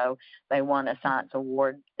years ago. They won a science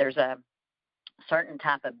award. There's a certain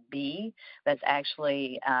type of bee that's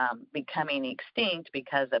actually becoming extinct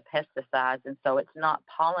because of pesticides, and so it's not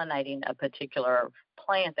pollinating a particular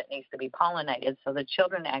plant that needs to be pollinated. So the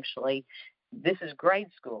children actually, this is grade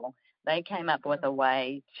school, they came up with a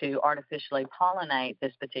way to artificially pollinate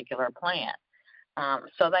this particular plant.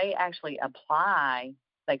 So they actually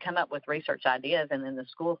they come up with research ideas, and then the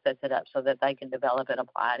school sets it up so that they can develop it,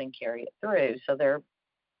 apply it, and carry it through. So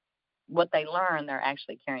what they learn, they're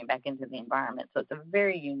actually carrying back into the environment. So it's a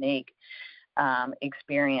very unique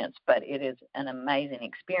experience, but it is an amazing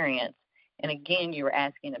experience. And again, you were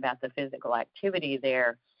asking about the physical activity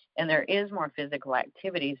there, and there is more physical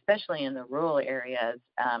activity, especially in the rural areas.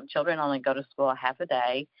 Children only go to school half a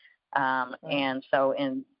day, and so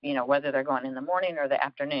whether they're going in the morning or the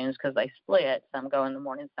afternoons, because they split, some go in the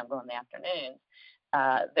morning, some go in the afternoons.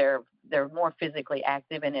 They're more physically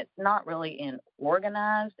active, and it's not really in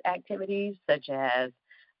organized activities such as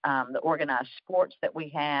the organized sports that we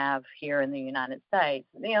have here in the United States.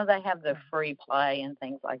 They have the free play and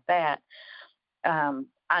things like that.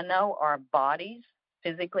 I know our bodies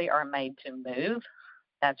physically are made to move.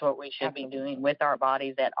 That's what we should be doing with our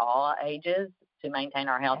bodies at all ages to maintain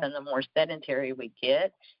our health. And the more sedentary we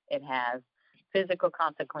get, it has physical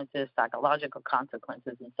consequences, psychological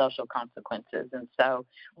consequences, and social consequences. And so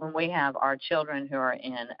when we have our children who are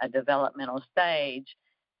in a developmental stage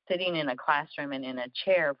sitting in a classroom and in a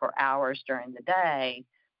chair for hours during the day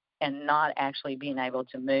and not actually being able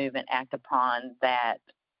to move and act upon that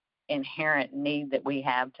inherent need that we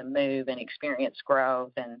have to move and experience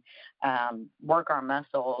growth and work our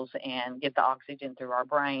muscles and get the oxygen through our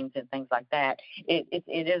brains and things like that, it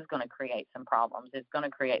is going to create some problems. It's going to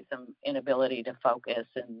create some inability to focus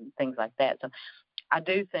and things like that. So I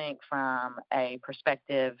do think from a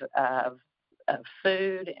perspective of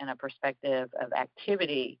food and a perspective of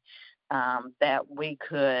activity that we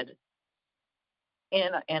could,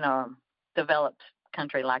 in a developed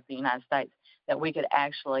country like the United States, that we could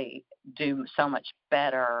actually do so much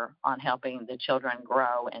better on helping the children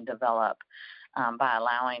grow and develop by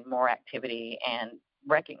allowing more activity and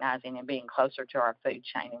recognizing and being closer to our food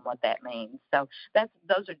chain and what that means. So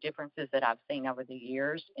those are differences that I've seen over the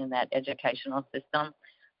years in that educational system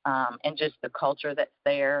and just the culture that's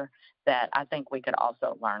there that I think we could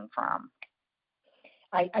also learn from.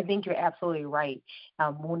 I think you're absolutely right.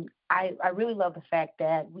 I really love the fact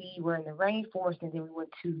that we were in the rainforest and then we went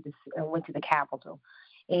to the capital,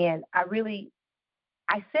 and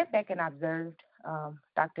I sat back and observed,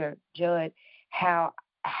 Dr. Judd, how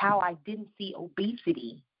I didn't see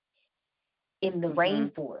obesity in the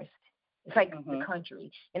rainforest. It's like the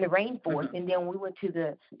country in the rainforest, and then we went to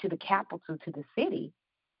the capital, to the city.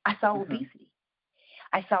 I saw obesity.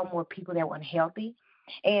 I saw more people that were unhealthy.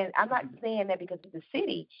 And I'm not saying that because of the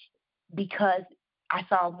city, because I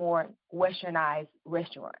saw more westernized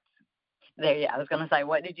restaurants. I was going to say,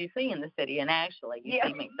 what did you see in the city? And actually, you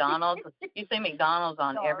see McDonald's. You see McDonald's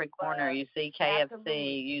on every corner. You see KFC. Absolutely.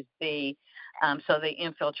 You see, so the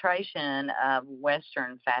infiltration of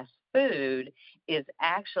Western fast food is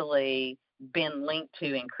actually been linked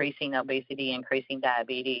to increasing obesity, increasing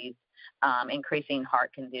diabetes, increasing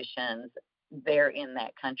heart conditions there in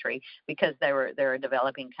that country, because they're a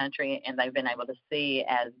developing country, and they've been able to see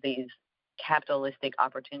as these capitalistic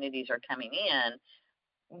opportunities are coming in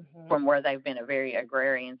from where they've been a very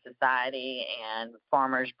agrarian society, and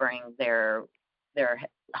farmers bring their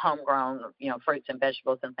homegrown, fruits and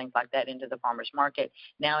vegetables and things like that into the farmers market.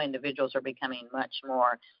 Now individuals are becoming much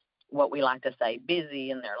more, what we like to say,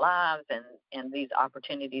 busy in their lives, and these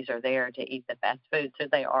opportunities are there to eat the fast food. So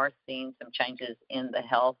they are seeing some changes in the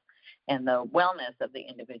health and the wellness of the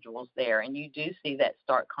individuals there. And you do see that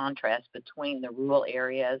stark contrast between the rural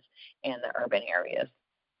areas and the urban areas.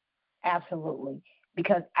 Absolutely.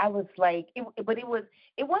 Because I was like, it wasn't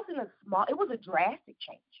it was a drastic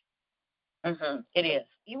change. It is.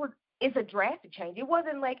 It's a drastic change. It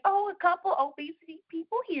wasn't like, a couple obesity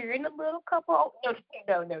people here and a little couple. No.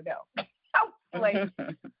 I was like,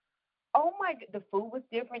 oh my, the food was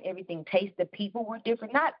different. Everything tasted, the people were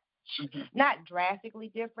different. Not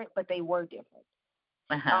drastically different, but they were different.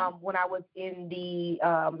 When I was in the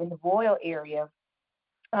Royal area,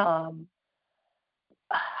 I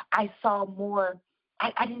saw more.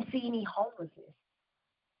 I didn't see any homelessness.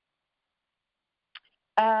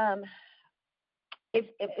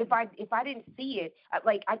 If I didn't see it, I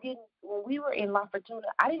didn't when we were in La Fortuna,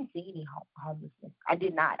 I didn't see any homelessness. I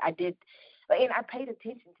did not. I did, and I paid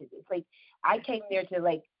attention to this. Like I came there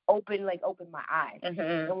to open my eyes. And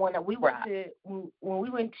when we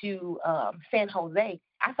went to San Jose,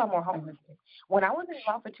 I saw more homelessness. When I was in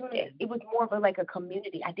La Fortuna, it was more of a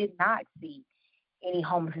community. I did not see any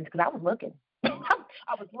homelessness because I was looking.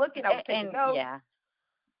 I was taking notes. Yeah.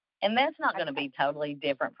 And that's not going to be totally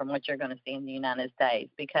different from what you're going to see in the United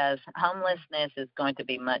States, because homelessness is going to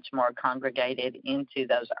be much more congregated into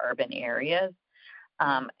those urban areas.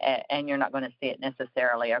 And you're not going to see it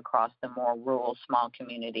necessarily across the more rural, small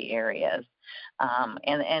community areas.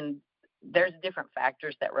 And there's different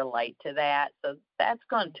factors that relate to that. So that's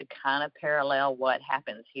going to kind of parallel what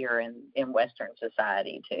happens here in Western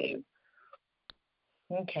society, too.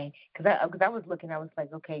 Okay, because I was looking, I was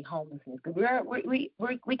like, okay, homelessness. Because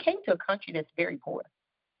we came to a country that's very poor,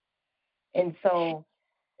 and so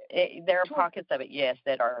there are pockets of it, yes,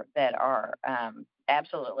 that are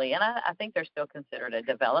absolutely, and I think they're still considered a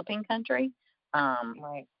developing country.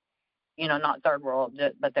 Right. Not third world,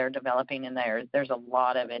 but they're developing, and there's a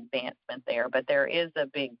lot of advancement there. But there is a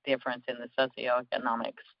big difference in the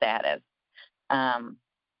socioeconomic status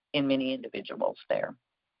in many individuals there.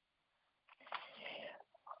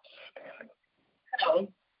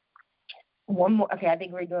 One more. Okay, I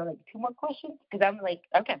think we're doing 2 more questions because I'm like,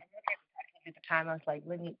 okay. At the time, I was like,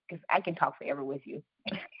 because I can talk forever with you.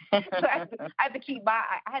 So I had to keep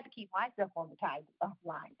myself on the time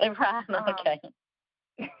offline. Right. Okay.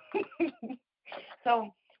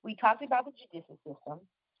 So we talked about the judicial system.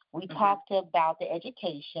 We talked about the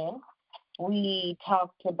education. We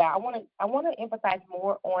talked about. I want to emphasize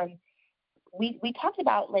more on. We talked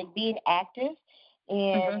about being active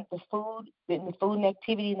and the food and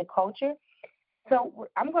activity and the culture. So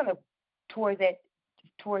I'm going to towards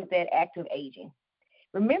that active aging.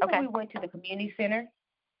 Remember, we went to the community center,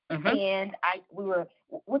 and were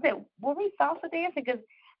we salsa dancing? Because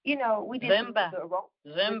we did Zumba.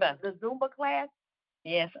 the Zumba class.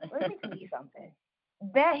 Yes. Let me tell you something.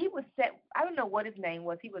 that he was I don't know what his name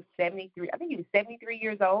was. He was 73. I think he was 73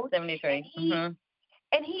 years old. 73.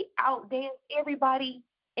 And he outdanced everybody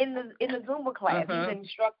in the Zumba class. He's an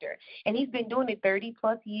instructor, and he's been doing it 30+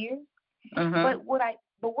 years. But what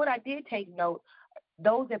I did take note,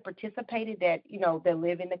 those that participated, that that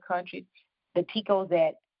live in the country, the Ticos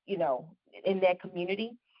that in that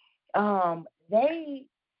community,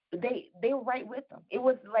 they were right with them. It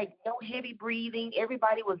was like no heavy breathing.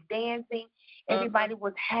 Everybody was dancing. Everybody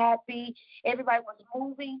was happy. Everybody was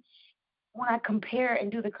moving. When I compare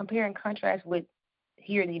and do the compare and contrast with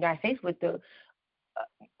here in the United States with the,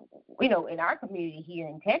 in our community here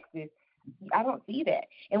in Texas, I don't see that.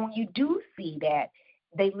 And when you do see that,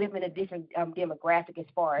 they live in a different demographic as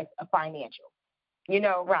far as a financial,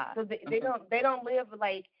 Right. So they don't live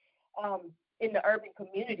like in the urban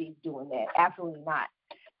communities doing that. Absolutely not.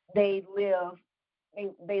 They live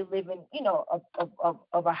in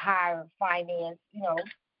of a higher finance,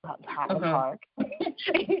 Highland Park,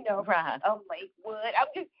 Right. Lakewood. I'm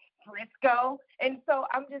just Frisco, and so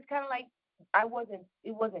I'm just kind of like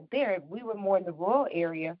it wasn't there. We were more in the rural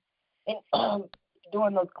area, and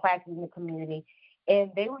doing those classes in the community,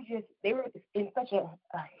 and they were in such a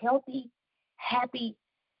healthy, happy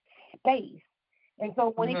space. And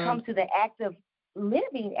so when it comes to the active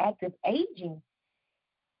living, active aging,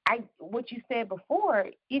 what you said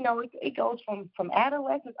before, it goes from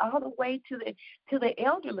adolescence all the way to the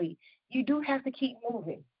elderly. You do have to keep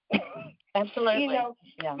moving. Absolutely.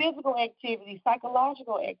 Yeah. Physical activity,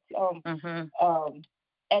 psychological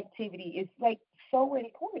activity is like so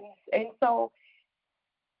important. And so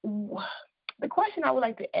the question I would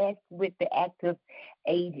like to ask with the active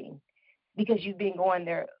aging, because you've been going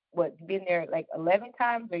there, been there like 11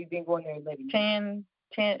 times, or you've been going there 11 years?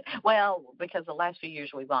 10. Well, because the last few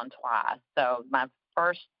years we've gone twice. So my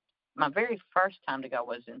very first time to go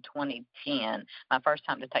was in 2010. My first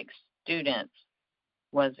time to take students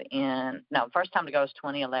was first time to go was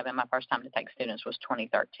 2011. My first time to take students was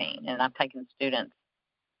 2013. And I've taken students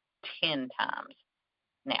 10 times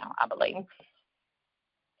now, I believe.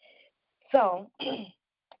 So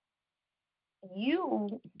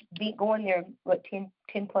you be going there, 10+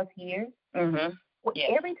 years? Mm-hmm.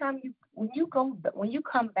 Yes. Every time when you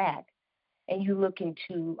come back and you look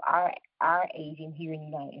into our aging here in the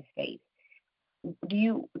United States, do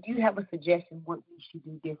you have a suggestion what we should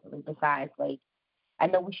do differently besides, like, I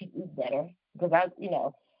know we should eat better, because we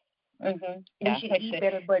should eat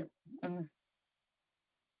better,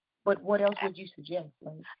 but what else would you suggest?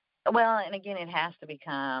 Like, well, and again, it has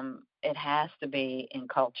to be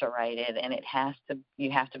enculturated, and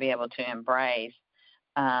you have to be able to embrace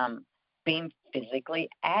being physically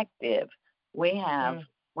active. We have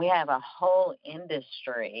a whole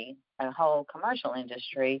industry, a whole commercial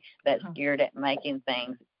industry that's geared at making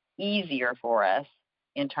things easier for us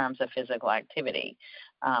in terms of physical activity,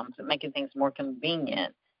 so making things more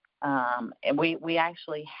convenient. And we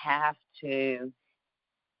actually have to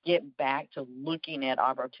get back to looking at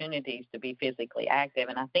opportunities to be physically active.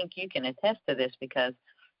 And I think you can attest to this, because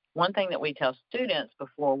one thing that we tell students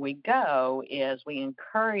before we go is we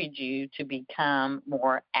encourage you to become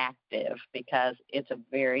more active, because it's a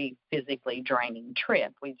very physically draining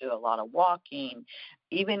trip. We do a lot of walking.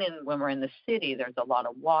 Even when we're in the city, there's a lot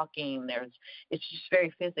of walking. It's just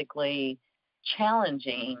very physically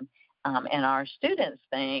challenging. And our students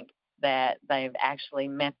think that they've actually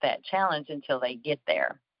met that challenge until they get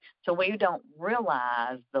there. So we don't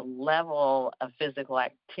realize the level of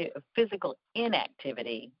physical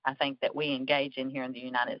inactivity, I think, that we engage in here in the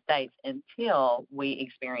United States until we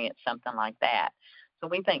experience something like that. So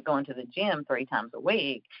we think going to the gym 3 times a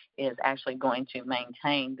week is actually going to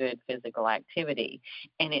maintain good physical activity.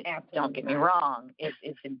 And don't get me wrong,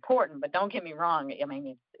 it's important, but don't get me wrong. I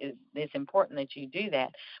mean, it's important that you do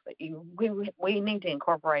that, but we need to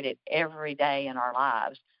incorporate it every day in our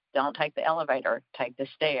lives. Don't take the elevator, take the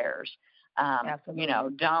stairs.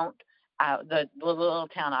 Don't. The little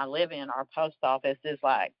town I live in, our post office is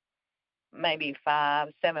like maybe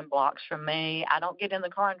 5-7 blocks from me. I don't get in the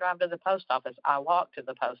car and drive to the post office. I walk to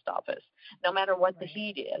the post office, no matter what the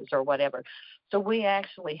heat is or whatever. So we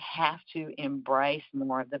actually have to embrace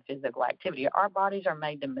more of the physical activity. Our bodies are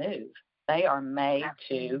made to move. They are made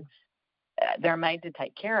they're made to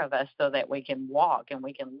take care of us so that we can walk and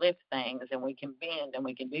we can lift things and we can bend and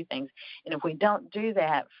we can do things. And if we don't do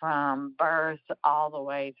that from birth all the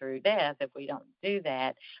way through death, if we don't do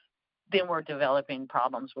that, then we're developing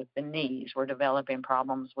problems with the knees. We're developing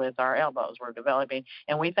problems with our elbows.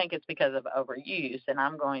 And we think it's because of overuse. And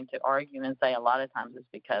I'm going to argue and say a lot of times it's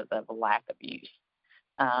because of lack of use.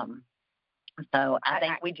 So I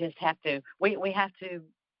think we just have to, we have to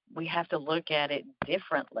we have to look at it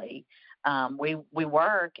differently. We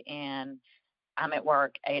work, and I'm at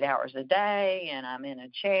work 8 hours a day, and I'm in a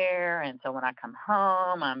chair, and so when I come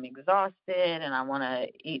home, I'm exhausted, and I want to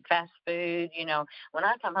eat fast food. When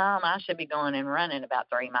I come home, I should be going and running about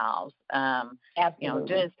 3 miles.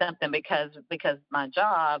 Doing something because my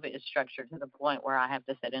job is structured to the point where I have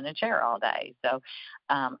to sit in a chair all day. So,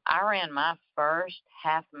 I ran my first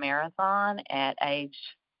half marathon at age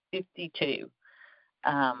 52.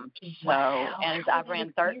 Wow. And I've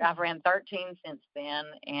ran 13 since then,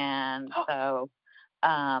 and so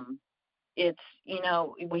it's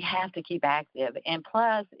we have to keep active, and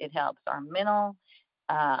plus it helps our mental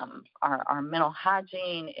our mental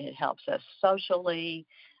hygiene. It helps us socially.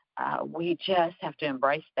 We just have to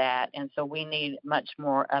embrace that, and so we need much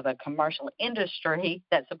more of a commercial industry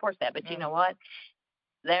that supports that. But you know what?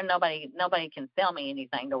 Nobody can sell me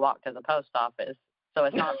anything to walk to the post office. So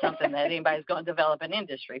it's not something that anybody's going to develop an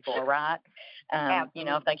industry for, right?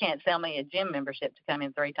 If they can't sell me a gym membership to come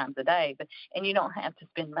in 3 times a day, and you don't have to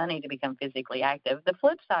spend money to become physically active. The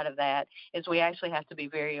flip side of that is we actually have to be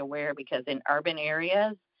very aware, because in urban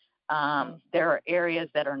areas, there are areas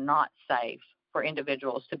that are not safe for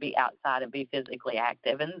individuals to be outside and be physically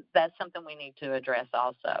active, and that's something we need to address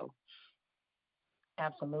also.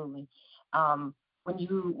 Absolutely. When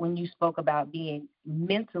you spoke about being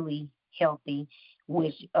mentally healthy,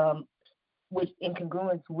 which in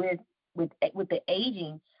congruence with the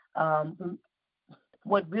aging,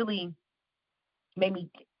 what really made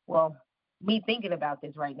me thinking about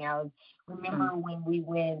this right now is, remember when we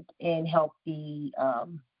went and helped the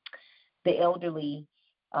elderly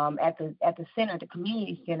at the center, the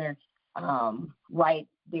community center, write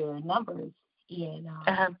their numbers in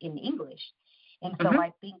English, and so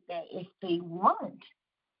I think that if they weren't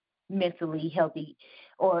mentally healthy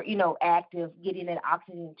or active, getting that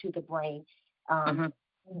oxygen to the brain,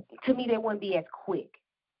 to me they wouldn't be as quick,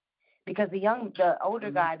 because the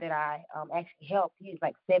older guy that I actually helped, he's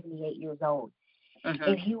like 78 years old,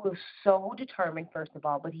 and he was so determined, first of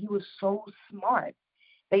all, but he was so smart.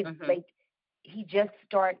 He just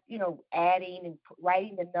started adding and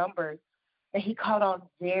writing the numbers, and he caught on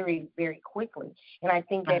very, very quickly. And I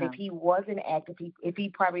think that if he wasn't active, if he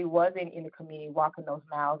probably wasn't in the community walking those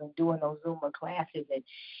miles and doing those Zumba classes and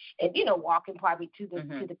walking probably to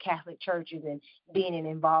the Catholic churches and being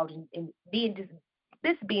involved in being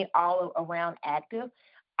being all around active,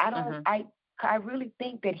 I really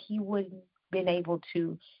think that he wouldn't been able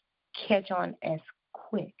to catch on as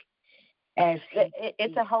quick.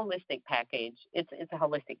 It's a holistic package. It's a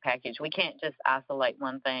holistic package. We can't just isolate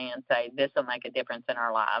one thing and say this will make a difference in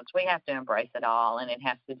our lives. We have to embrace it all, and it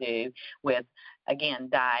has to do with, again,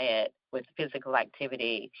 diet, with physical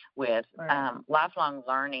activity, with lifelong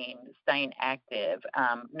learning, staying active.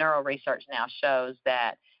 Neuro research now shows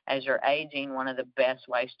that as you're aging, one of the best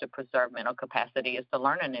ways to preserve mental capacity is to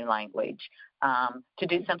learn a new language, to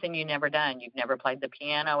do something you've never done. You've never played the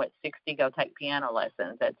piano. At 60, go take piano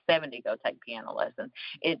lessons. At 70, go take piano lessons.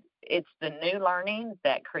 It's the new learning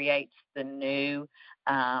that creates the new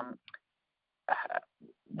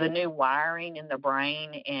wiring in the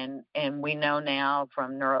brain, and we know now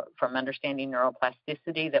from understanding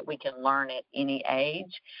neuroplasticity that we can learn at any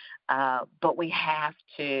age, but we have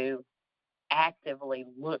to actively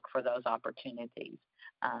look for those opportunities.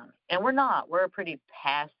 And we're a pretty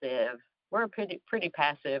passive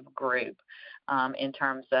group in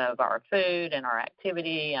terms of our food and our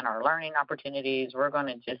activity and our learning opportunities. We're going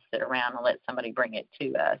to just sit around and let somebody bring it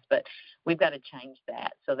to us. But we've got to change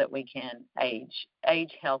that so that we can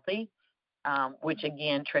age healthy, which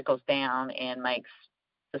again trickles down and makes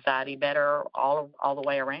society better all the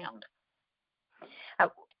way around.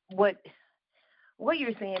 What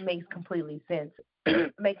you're saying makes completely sense.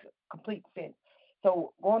 Makes complete sense.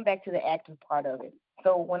 So going back to the active part of it.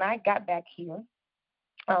 So when I got back here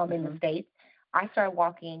in the States, I started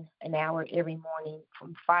walking an hour every morning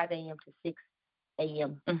from 5 a.m. to 6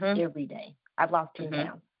 a.m. Every day. I've lost 10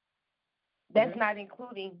 pounds. That's not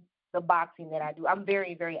including the boxing that I do. I'm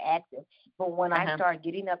very, very active. But when I start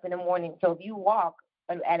getting up in the morning, so if you walk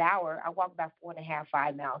an hour, I walk about 4.5,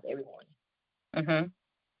 5 miles every morning.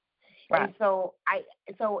 Right. And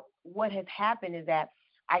so what has happened is that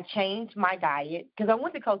I changed my diet, because I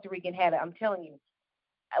went to Costa Rica and had I'm telling you,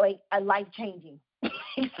 like a life-changing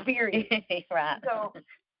experience. Right. So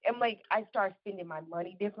I'm like, I started spending my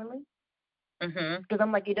money differently, because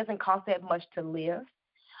I'm like, it doesn't cost that much to live.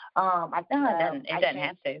 It doesn't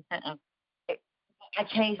have to. I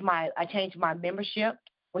changed my membership,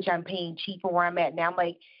 which I'm paying cheaper where I'm at now. I'm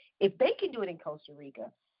like, if they can do it in Costa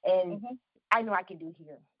Rica, and I know I can do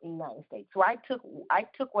here in the United States. So I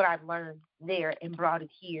took what I've learned there and brought it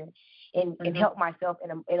here, and helped myself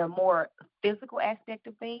in a more physical aspect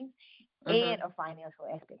of things and a financial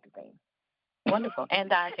aspect of things. Wonderful. And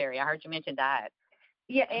dietary. I heard you mention diet.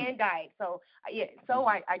 Yeah, and diet. So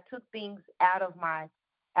I took things out of my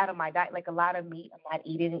diet, like a lot of meat. I'm not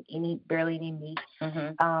eating barely any meat.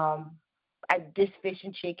 I just fish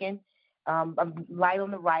and chicken. I'm light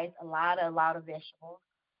on the rice, a lot of vegetables,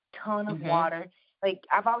 ton of water. Like,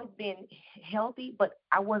 I've always been healthy, but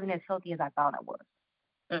I wasn't as healthy as I thought I was.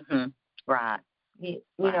 Right. You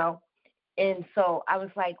know, and so I was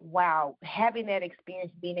like, wow, having that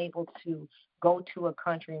experience, being able to go to a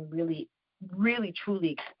country and really, really,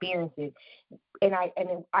 truly experience it. And I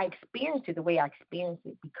experienced it the way I experienced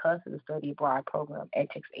it because of the study abroad program at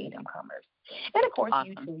Texas A&M Commerce. And of course,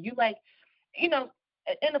 you too. You like,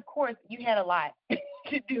 and of course, you had a lot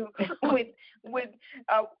to do with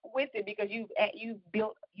it, because you've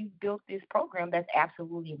built this program that's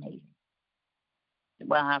absolutely amazing.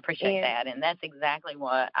 Well, I appreciate that, and that's exactly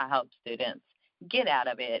what I hope students get out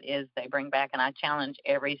of it, is they bring back, and I challenge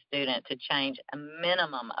every student to change a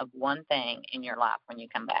minimum of one thing in your life when you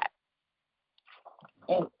come back.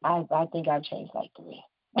 And I think I've changed like 3.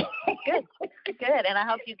 Good, and I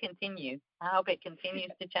hope you continue. I hope it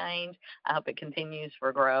continues to change. I hope it continues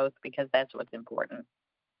for growth, because that's what's important.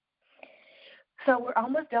 So we're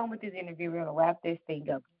almost done with this interview. We're going to wrap this thing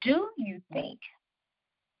up. Do you think,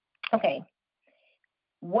 okay,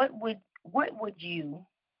 what would you,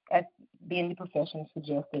 as being the professional,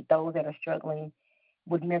 suggest that those that are struggling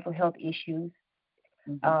with mental health issues,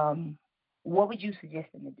 what would you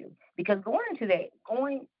suggest them to do? Because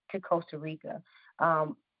going to Costa Rica,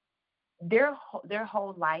 their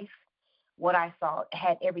whole life, what I saw,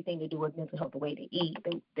 had everything to do with mental health, the way they eat,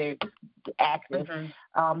 they're active,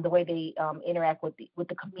 the way they interact with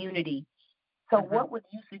the community. So what would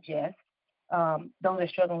you suggest those that are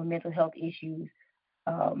struggling with mental health issues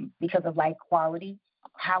because of life quality?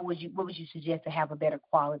 What would you suggest to have a better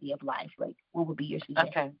quality of life? Like, what would be your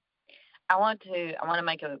suggestion? Okay. I want to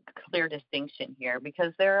make a clear distinction here,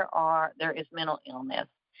 because there is mental illness,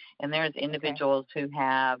 and there's individuals who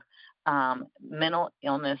have mental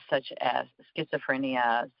illness such as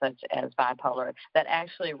schizophrenia, such as bipolar, that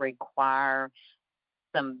actually require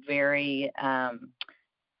some very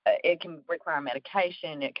it can require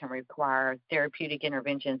medication, it can require therapeutic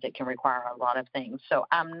interventions, it can require a lot of things. So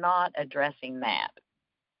I'm not addressing that.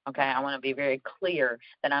 Okay, I want to be very clear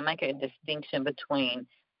that I make a distinction between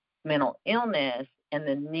mental illness and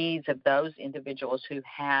the needs of those individuals who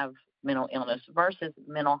have mental illness versus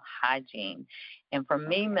mental hygiene. And for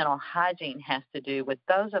me, mental hygiene has to do with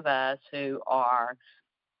those of us who are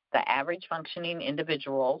the average functioning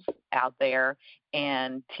individuals out there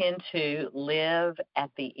and tend to live at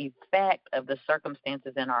the effect of the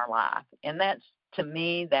circumstances in our life. And to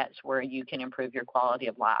me, that's where you can improve your quality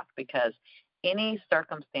of life, because any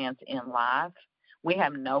circumstance in life, we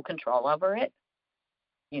have no control over it.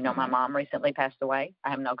 My mom recently passed away. I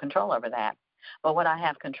have no control over that. But what I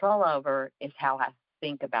have control over is how I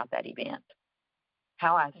think about that event,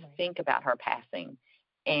 how I think about her passing,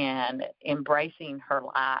 and embracing her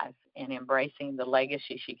life, and embracing the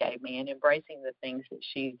legacy she gave me, and embracing the things that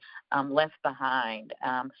she left behind.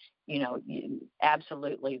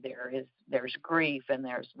 Absolutely there's grief, and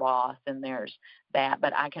there's loss, and there's that.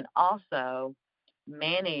 But I can also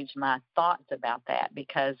manage my thoughts about that,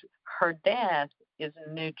 because her death is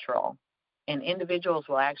neutral, and individuals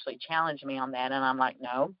will actually challenge me on that, and I'm like,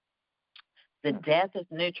 no, the death is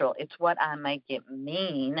neutral. It's what I make it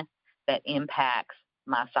mean that impacts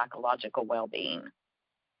my psychological well-being.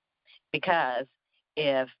 Because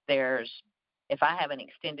if I have an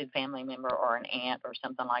extended family member or an aunt or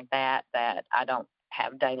something like that I don't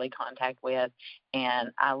have daily contact with, and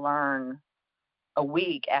I learn a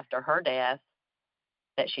week after her death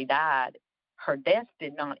that she died, her death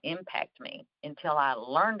did not impact me. Until I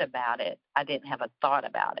learned about it, I didn't have a thought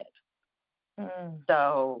about it.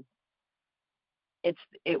 So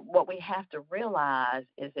what we have to realize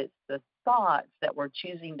is it's the thoughts that we're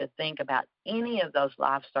choosing to think about any of those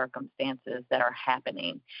life circumstances that are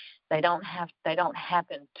happening. They don't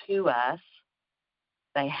happen to us.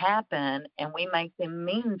 They happen, and we make them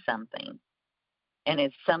mean something. And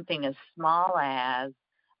it's something as small as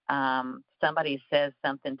somebody says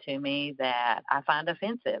something to me that I find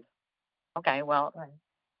offensive. Okay, well,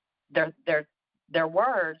 their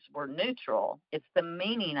words were neutral. It's the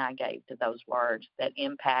meaning I gave to those words that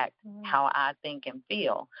impact how I think and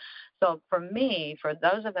feel. So for me, for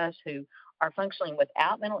those of us who are functioning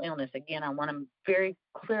without mental illness, again, I want to very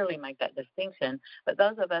clearly make that distinction. But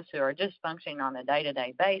those of us who are just functioning on a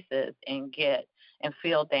day-to-day basis and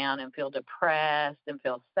feel down and feel depressed and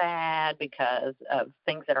feel sad because of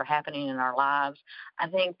things that are happening in our lives, I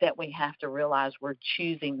think that we have to realize we're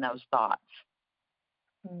choosing those thoughts.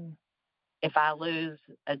 Mm. If I lose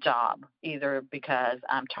a job, either because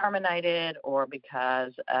I'm terminated or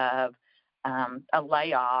because of a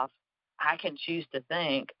layoff, I can choose to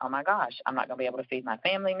think, oh my gosh, I'm not going to be able to feed my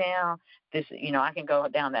family now. I can go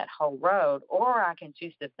down that whole road, or I can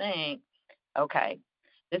choose to think, okay,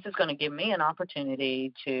 this is going to give me an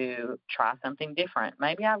opportunity to try something different.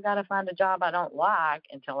 Maybe I've got to find a job I don't like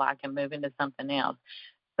until I can move into something else.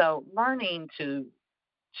 So learning to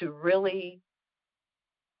really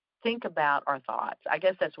think about our thoughts. I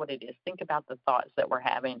guess that's what it is. Think about the thoughts that we're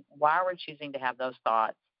having, why we're choosing to have those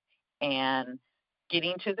thoughts, and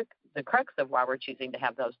getting to the crux of why we're choosing to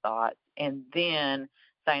have those thoughts, and then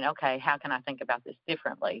saying, okay, how can I think about this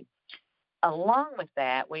differently? Along with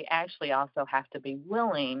that, we actually also have to be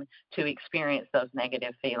willing to experience those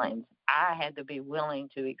negative feelings. I had to be willing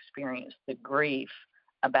to experience the grief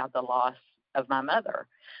about the loss of my mother.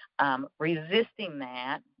 Resisting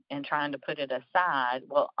that and trying to put it aside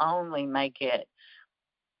will only make it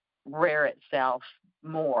rear itself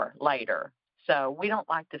more later. So we don't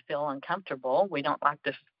like to feel uncomfortable. We don't like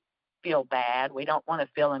to feel bad. We don't want to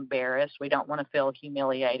feel embarrassed. We don't want to feel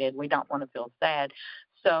humiliated. We don't want to feel sad.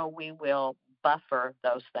 So we will buffer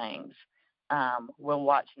those things. We'll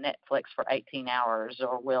watch Netflix for 18 hours,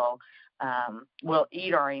 or we'll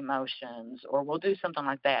eat our emotions, or we'll do something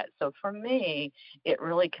like that. So for me, it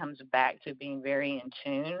really comes back to being very in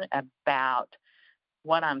tune about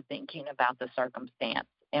what I'm thinking about the circumstance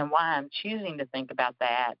and why I'm choosing to think about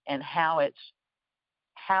that, and how it's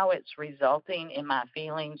resulting in my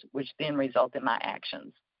feelings, which then result in my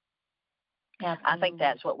actions. Absolutely. I think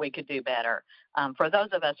that's what we could do better. For those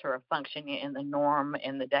of us who are functioning in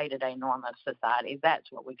the day-to-day norm of society, that's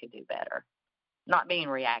what we could do better. Not being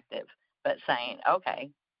reactive, but saying,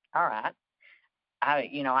 okay, all right,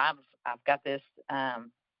 I've got this.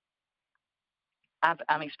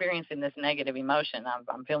 I'm experiencing this negative emotion.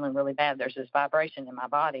 I'm feeling really bad. There's this vibration in my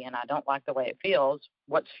body, and I don't like the way it feels.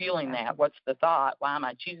 What's fueling that? What's the thought? Why am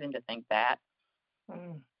I choosing to think that?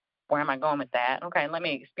 Where am I going with that? Okay, let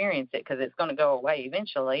me experience it, because it's going to go away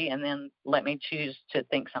eventually, and then let me choose to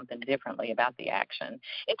think something differently about the action.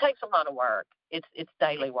 It takes a lot of work. It's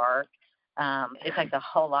daily work. It takes a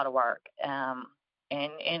whole lot of work, and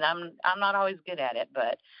I'm not always good at it,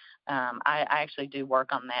 but I actually do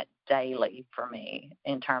work on that daily for me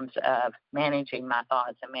in terms of managing my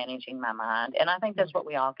thoughts and managing my mind. And I think that's what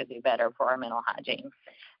we all could do better for our mental hygiene.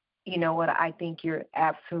 You know what? I think you're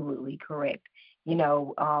absolutely correct.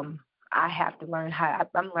 I have to learn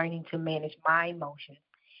I'm learning to manage my emotions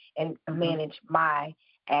and manage my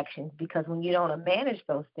actions, because when you don't manage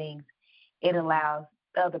those things, it allows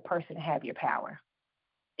the other person to have your power.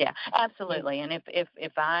 Yeah, absolutely. And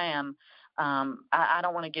if I am, I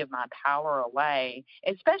don't want to give my power away,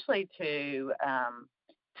 especially to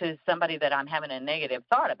somebody that I'm having a negative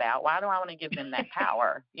thought about. Why do I want to give them that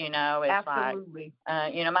power? It's absolutely.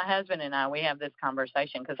 Like, my husband and I, we have this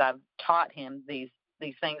conversation because I've taught him these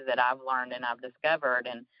things that I've learned and I've discovered.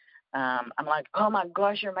 And I'm like, oh my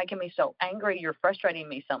gosh, you're making me so angry. You're frustrating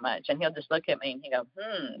me so much. And he'll just look at me and he go,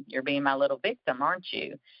 you're being my little victim, aren't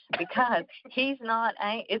you? Because he's not,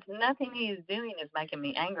 it's nothing he's doing is making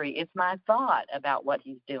me angry. It's my thought about what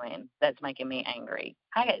he's doing that's making me angry.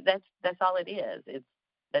 That's all it is. It's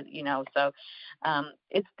that, so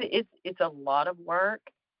it's a lot of work.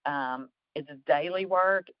 It's daily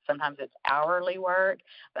work. Sometimes it's hourly work,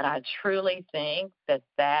 but I truly think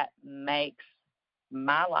that makes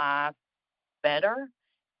my life better,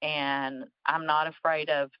 and I'm not afraid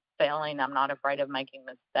of failing. I'm not afraid of making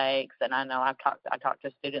mistakes. And I know I talk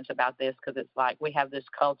to students about this, because it's like we have this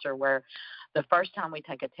culture where the first time we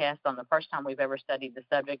take a test on the first time we've ever studied the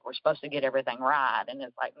subject, we're supposed to get everything right. And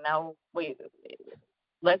it's like, no,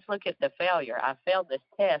 let's look at the failure. I failed this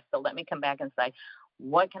test, so let me come back and say,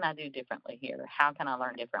 what can I do differently here? How can I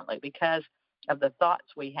learn differently? Because of the thoughts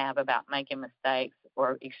we have about making mistakes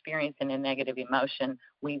or experiencing a negative emotion,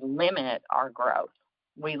 we limit our growth.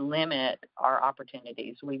 We limit our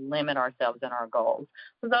opportunities. We limit ourselves and our goals.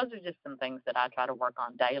 So those are just some things that I try to work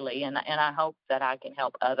on daily, and I hope that I can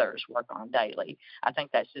help others work on daily. I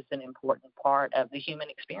think that's just an important part of the human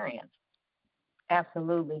experience.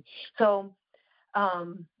 Absolutely. So,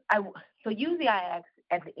 usually I ask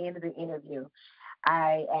at the end of the interview,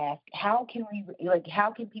 I ask, how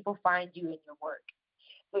can people find you in your work?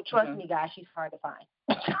 So trust me, guys, she's hard to find.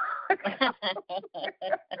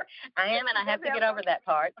 I am, and I have to get over that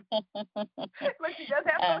part. But she does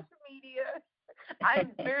have social media.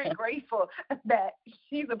 I'm very grateful that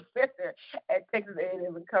she's a professor at Texas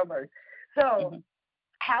A&M in Commerce. So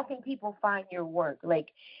how can people find your work?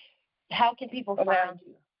 Like, how can people find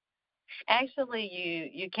you?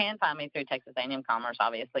 Actually, you can find me through Texas A&M Commerce,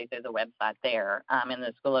 obviously, through the website there in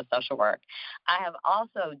the School of Social Work. I have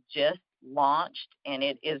also just launched, and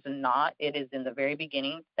it is in the very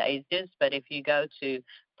beginning stages, but if you go to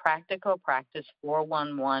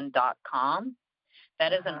practicalpractice411.com,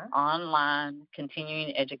 that is an online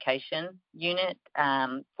continuing education unit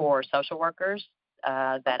for social workers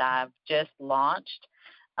that I've just launched.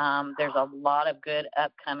 There's a lot of good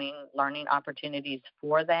upcoming learning opportunities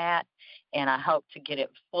for that, and I hope to get it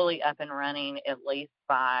fully up and running at least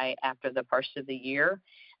by after the first of the year.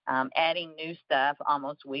 Adding new stuff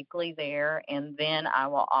almost weekly there, and then I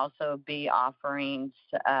will also be offering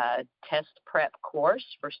a test prep course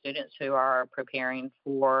for students who are preparing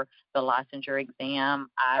for the licensure exam.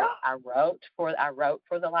 I wrote for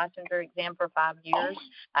the licensure exam for 5 years.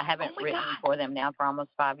 I haven't written for them now for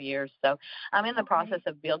almost 5 years, so I'm in the process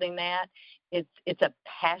of building that. It's a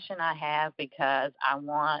passion I have because I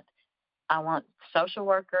want social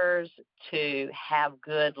workers to have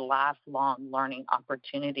good lifelong learning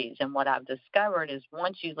opportunities. And what I've discovered is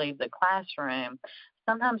once you leave the classroom,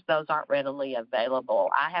 sometimes those aren't readily available.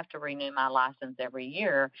 I have to renew my license every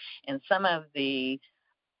year, and some of the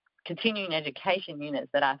continuing education units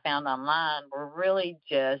that I found online were really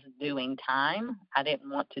just doing time. I didn't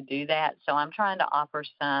want to do that, so I'm trying to offer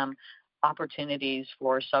some opportunities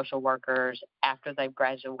for social workers after they've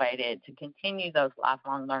graduated to continue those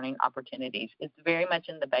lifelong learning opportunities. It's very much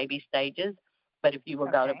in the baby stages, but if you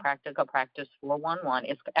will go to Practical Practice 411,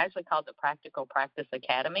 it's actually called the Practical Practice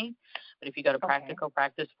Academy, but if you go to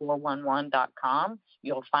practicalpractice411.com,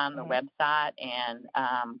 you'll find the website and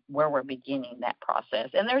where we're beginning that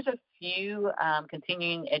process. And there's a few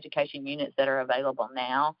continuing education units that are available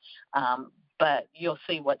now, but you'll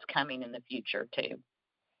see what's coming in the future too.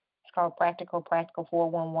 Called Practical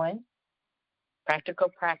 411. Practical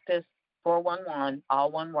Practice 411,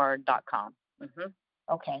 all one word, .com.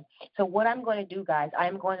 Okay. So what I'm going to do, guys,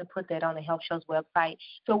 I'm going to put that on the Health Show's website.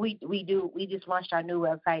 So we just launched our new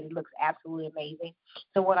website. It looks absolutely amazing.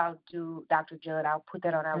 So what I'll do, Dr. Judd, I'll put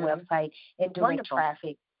that on our website and direct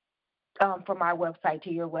traffic from our website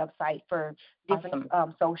to your website for different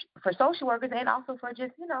for social workers and also for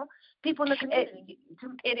just people in the community.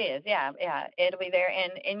 It is, yeah, it'll be there,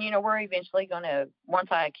 and we're eventually going to,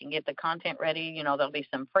 once I can get the content ready, there'll be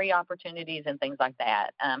some free opportunities and things like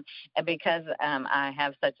that, and because I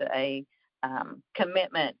have such a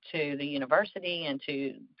commitment to the university and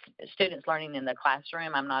to students learning in the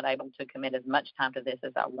classroom, I'm not able to commit as much time to this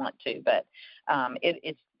as I want to, but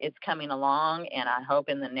it's coming along, and I hope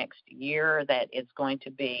in the next year that it's going to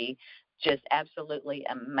be just absolutely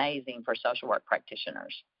amazing for social work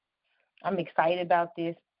practitioners. I'm excited about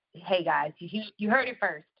this. Hey guys, you heard it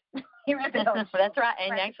first. That's right,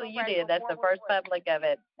 and actually you did. That's the first public of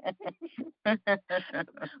it.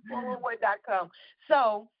 411.com.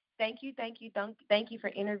 So Thank you for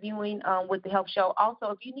interviewing with the Health Show.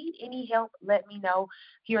 Also, if you need any help, let me know.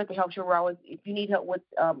 Here at the Health Show, we're always, if you need help with,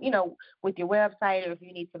 with your website, or if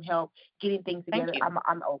you need some help getting things together,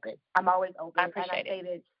 I'm open. I'm always open. I appreciate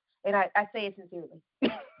it. And I say it sincerely.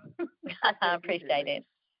 I appreciate it.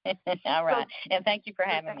 All right. And thank you for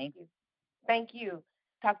having me. Thank you.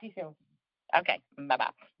 Talk to you soon. Okay.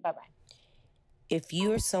 Bye-bye. Bye-bye. If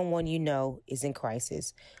you or someone you know is in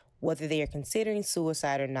crisis, whether they are considering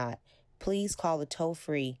suicide or not, please call the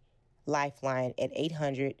toll-free Lifeline at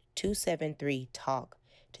 800-273-TALK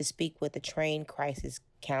to speak with a trained crisis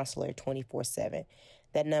counselor 24/7.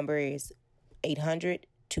 That number is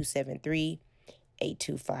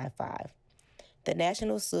 800-273-8255. The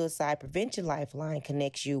National Suicide Prevention Lifeline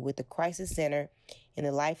connects you with the Crisis Center in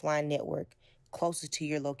the Lifeline network closest to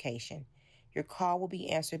your location. Your call will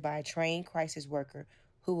be answered by a trained crisis worker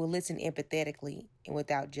who will listen empathetically and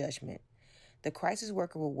without judgment. The crisis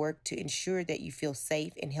worker will work to ensure that you feel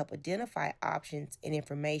safe and help identify options and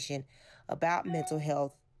information about mental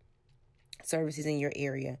health services in your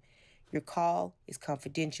area. Your call is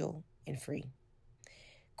confidential and free.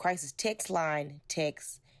 Crisis text line,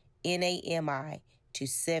 text NAMI to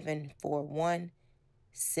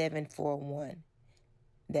 741-741.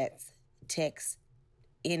 That's text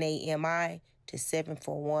NAMI to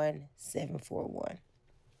 741-741.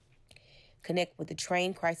 Connect with a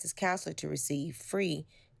trained crisis counselor to receive free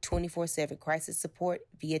 24/7 crisis support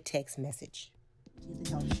via text message. To the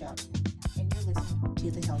Health Show. And you're listening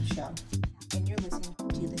to the Health Show. And you're listening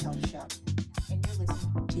to to The Health Show. And you're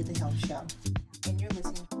listening to The Health Show. And you're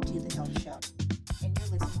listening to The Health Show. And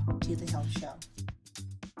you're listening to The Health Show.